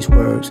 buried in these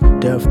words.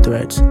 Death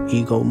threats,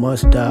 ego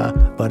must die,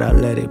 but I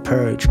let it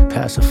purge,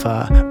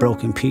 pacify.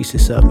 Broken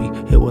pieces of me,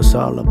 it was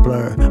all a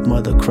blur.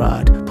 Mother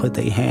cried, put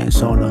their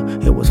hands on her.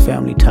 It was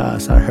family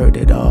ties, I heard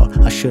it all.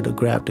 I should've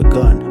grabbed a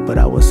gun, but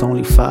I was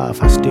only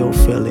 5, I still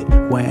feel it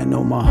weighing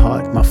on my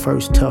heart. My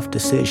first tough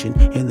decision,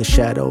 in the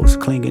shadows,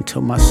 clinging to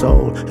my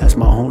soul as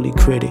my only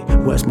critic.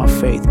 Where's my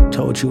faith?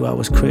 Told you I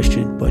was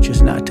Christian, but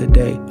just not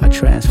today. I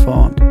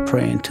transformed,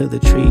 praying to the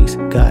trees.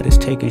 God is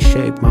taking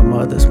shape. My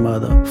mother's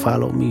mother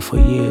followed me for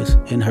years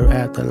in her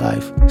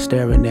afterlife,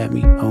 staring at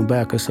me on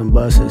back of some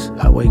buses.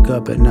 I wake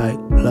up at night,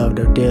 loved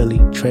her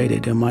dearly,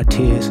 traded in my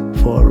tears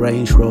for a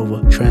Range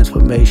Rover.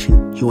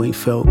 Transformation, you ain't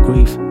felt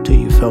grief till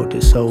you felt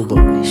it sober.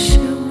 I wish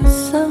I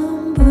was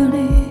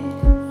somebody,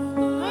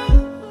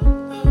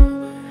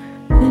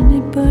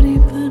 anybody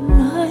but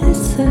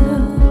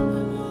myself.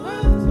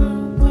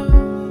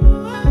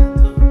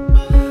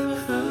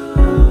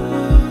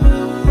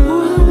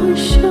 Oh, I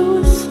wish I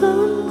was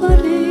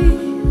somebody,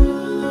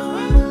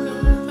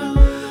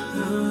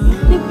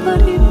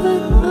 anybody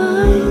but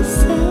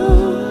myself.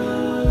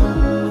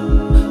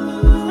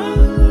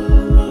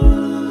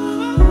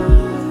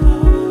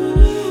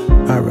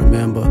 I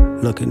remember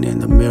looking in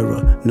the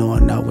mirror,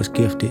 knowing I was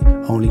gifted,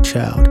 only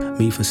child,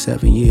 me for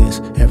 7 years,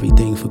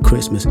 everything for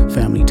Christmas,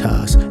 family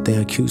ties. They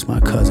accused my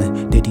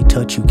cousin, did he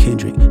touch you,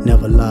 Kendrick?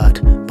 Never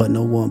lied, but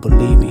no one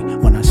believed me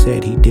when I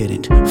said he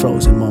didn't.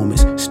 Frozen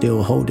moments,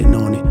 still holding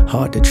on it,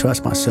 hard to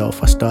trust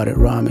myself. I started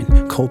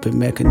rhyming, coping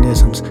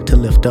mechanisms to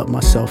lift up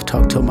myself.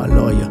 Talked to my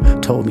lawyer,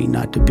 told me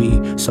not to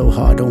be so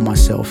hard on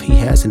myself. He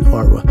has an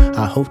aura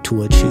I hope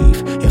to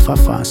achieve. If I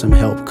find some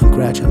help,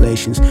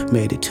 congratulations,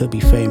 made it to be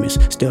famous.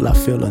 Still I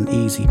feel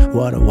uneasy,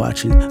 water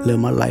watching, live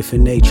my life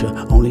in nature.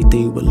 Only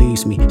thing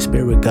relieves me,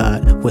 spirit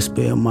God,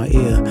 whisper in my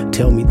ear,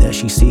 tell me that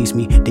she sees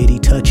me. Did he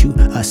touch you?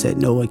 I said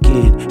no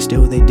again,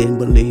 still they didn't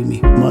believe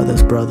me.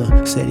 Mother's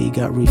brother said he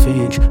got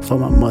revenge for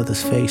my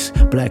mother's face.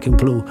 Black and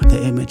blue,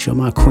 the image of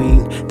my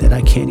queen that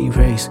I can't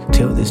erase.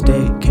 Till this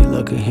day, can't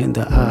look her in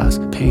the eyes.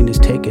 Pain is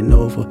taking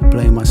over,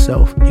 blame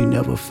myself. You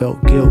never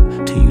felt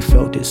guilt till you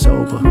felt it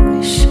sober. I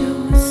wish I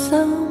was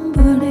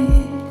somebody,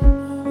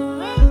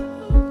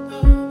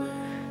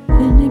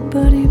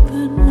 anybody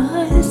but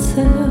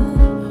myself.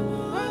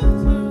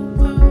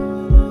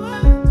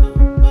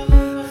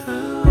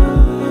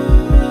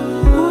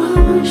 Oh, I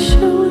wish I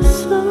was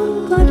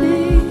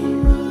somebody,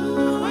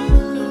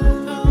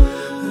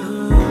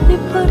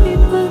 anybody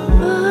but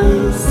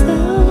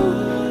myself.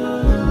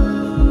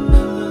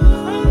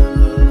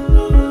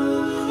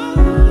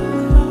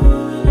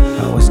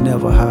 I was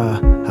never high,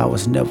 I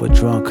was never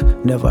drunk,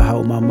 never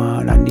held my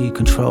mind, I need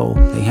control.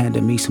 They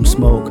handed me some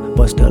smoke,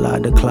 but still I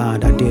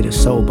declined, I did it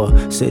sober.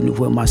 Sitting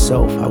with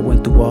myself, I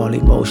went through all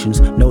emotions,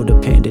 no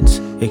dependence,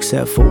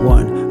 except for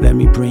one. Let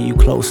me bring you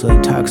closer,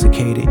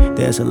 intoxicated.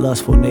 There's a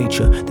lustful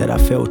nature that I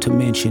failed to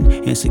mention.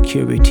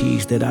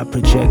 Insecurities that I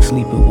project,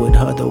 sleeping with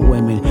other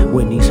women.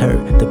 Whitney's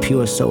hurt, the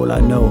pure soul I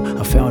know.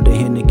 I found her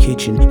in the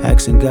kitchen,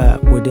 asking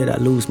God, where did I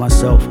lose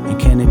myself? And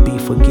can it be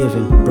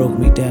forgiven? Broke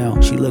me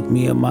down, she looked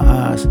me in my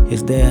eyes.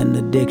 Is there an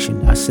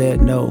addiction? I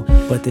said no,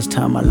 but this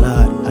time I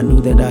lied. I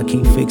knew that I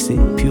can't fix it.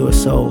 Pure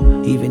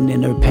soul, even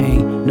in her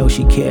pain. Know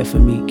she cared for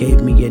me,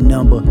 gave me a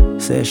number.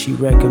 Said she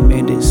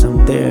recommended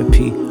some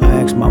therapy.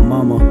 I asked my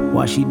mama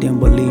why she didn't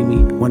believe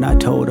me when I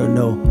told her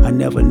no. I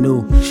never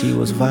knew she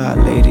was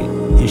violated.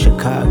 In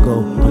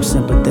Chicago, I'm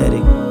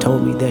sympathetic.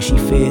 Told me that she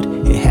feared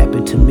it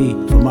happened to me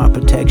for my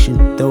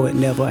protection. Though it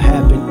never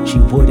happened, she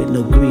wouldn't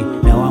agree.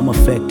 Now I'm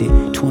affected.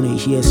 20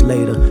 years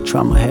later,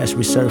 trauma has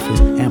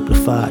resurfaced,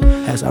 amplified.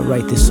 As I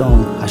write this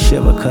song, I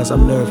shiver cause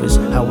I'm nervous.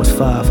 I was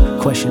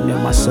 5,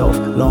 questioning myself,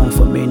 long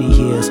for many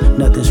years.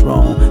 Nothing's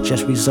wrong,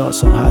 just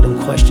results on how them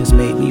questions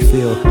made me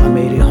feel. I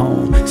made it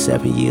home,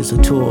 7 years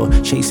of tour,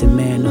 chasing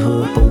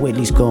manhood, but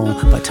Whitney's gone.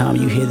 By the time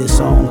you hear this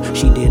song,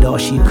 she did all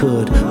she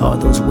could. All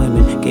those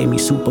women gave me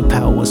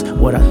superpowers.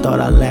 What I thought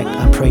I lacked,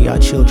 I pray our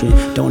children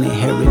don't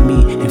inherit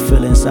me and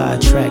feeling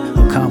sidetracked.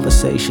 A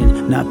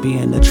conversation not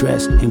being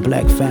addressed in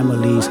black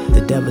families.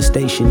 The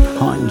devastation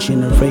haunting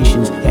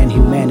generations and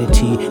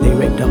humanity. They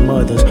raped our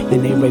mothers,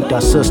 then they raped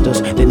our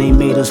sisters, then they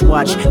made us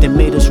watch, then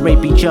made us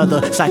rape each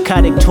other.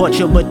 Psychotic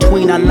torture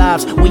between our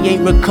lives, we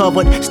ain't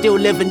recovered. Still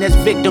living as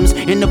victims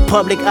in the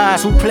public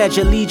eyes who pledge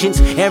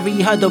allegiance.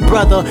 Every other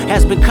brother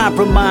has been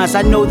compromised.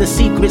 I know the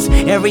secrets.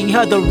 Every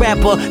other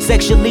rapper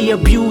sexually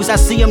abused. I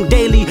see them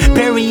daily,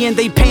 burying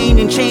they pain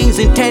in chains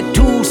and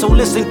tattoos. So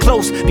listen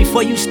close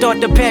before you start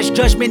to pass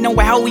judgment on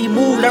how we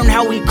move. Learn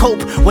how we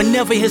cope.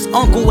 Whenever his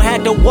uncle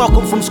had to walk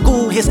him from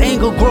school, his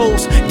anger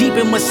grows deep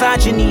in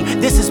misogyny.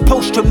 This is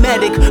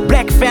post-traumatic.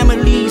 Black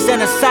families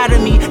and a side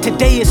of me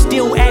today is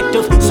still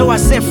active. So I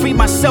set free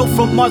myself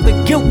from all the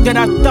guilt that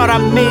I thought I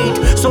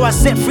made. So I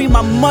set free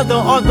my mother,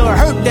 all the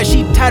hurt that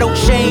she titled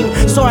shame.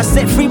 So I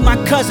set free my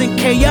cousin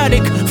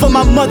Chaotic for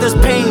my mother's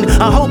pain.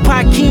 I hope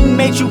Hakeem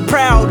made you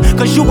proud,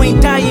 cause you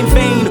ain't die in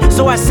vain.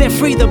 So I set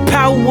free the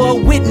power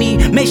of Whitney,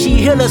 may she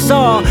heal us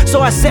all.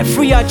 So I set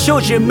free our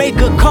children, make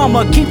good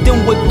karma, keep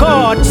them with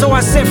God. So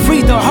I set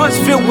free the hearts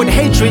filled with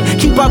hatred,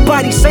 keep our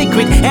bodies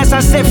sacred. As I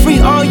set free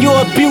all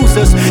your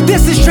abusers,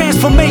 this is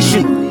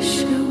transformation. I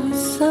wish I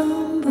was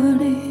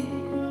somebody,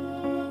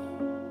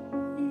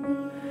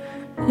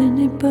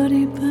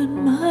 anybody but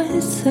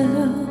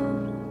myself.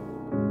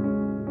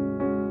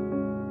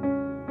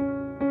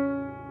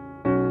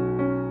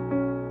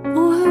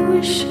 Oh, I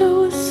wish I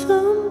was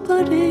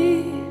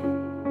somebody,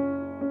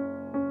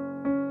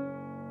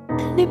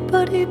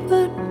 anybody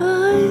but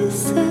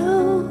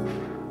myself.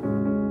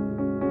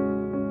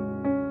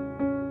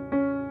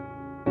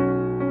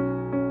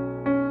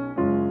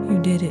 You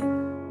did it.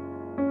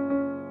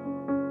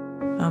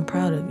 I'm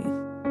proud of you.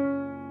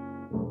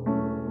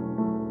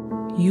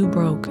 You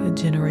broke a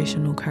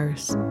generational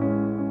curse.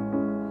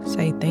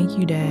 Say thank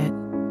you, Dad.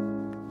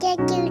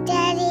 Thank you,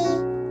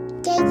 Daddy.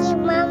 Thank you,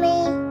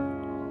 Mommy.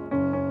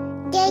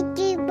 Thank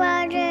you,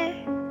 brother.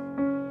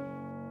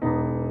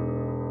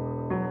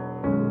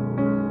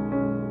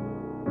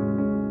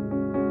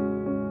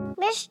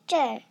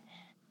 Mr.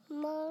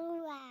 Mom.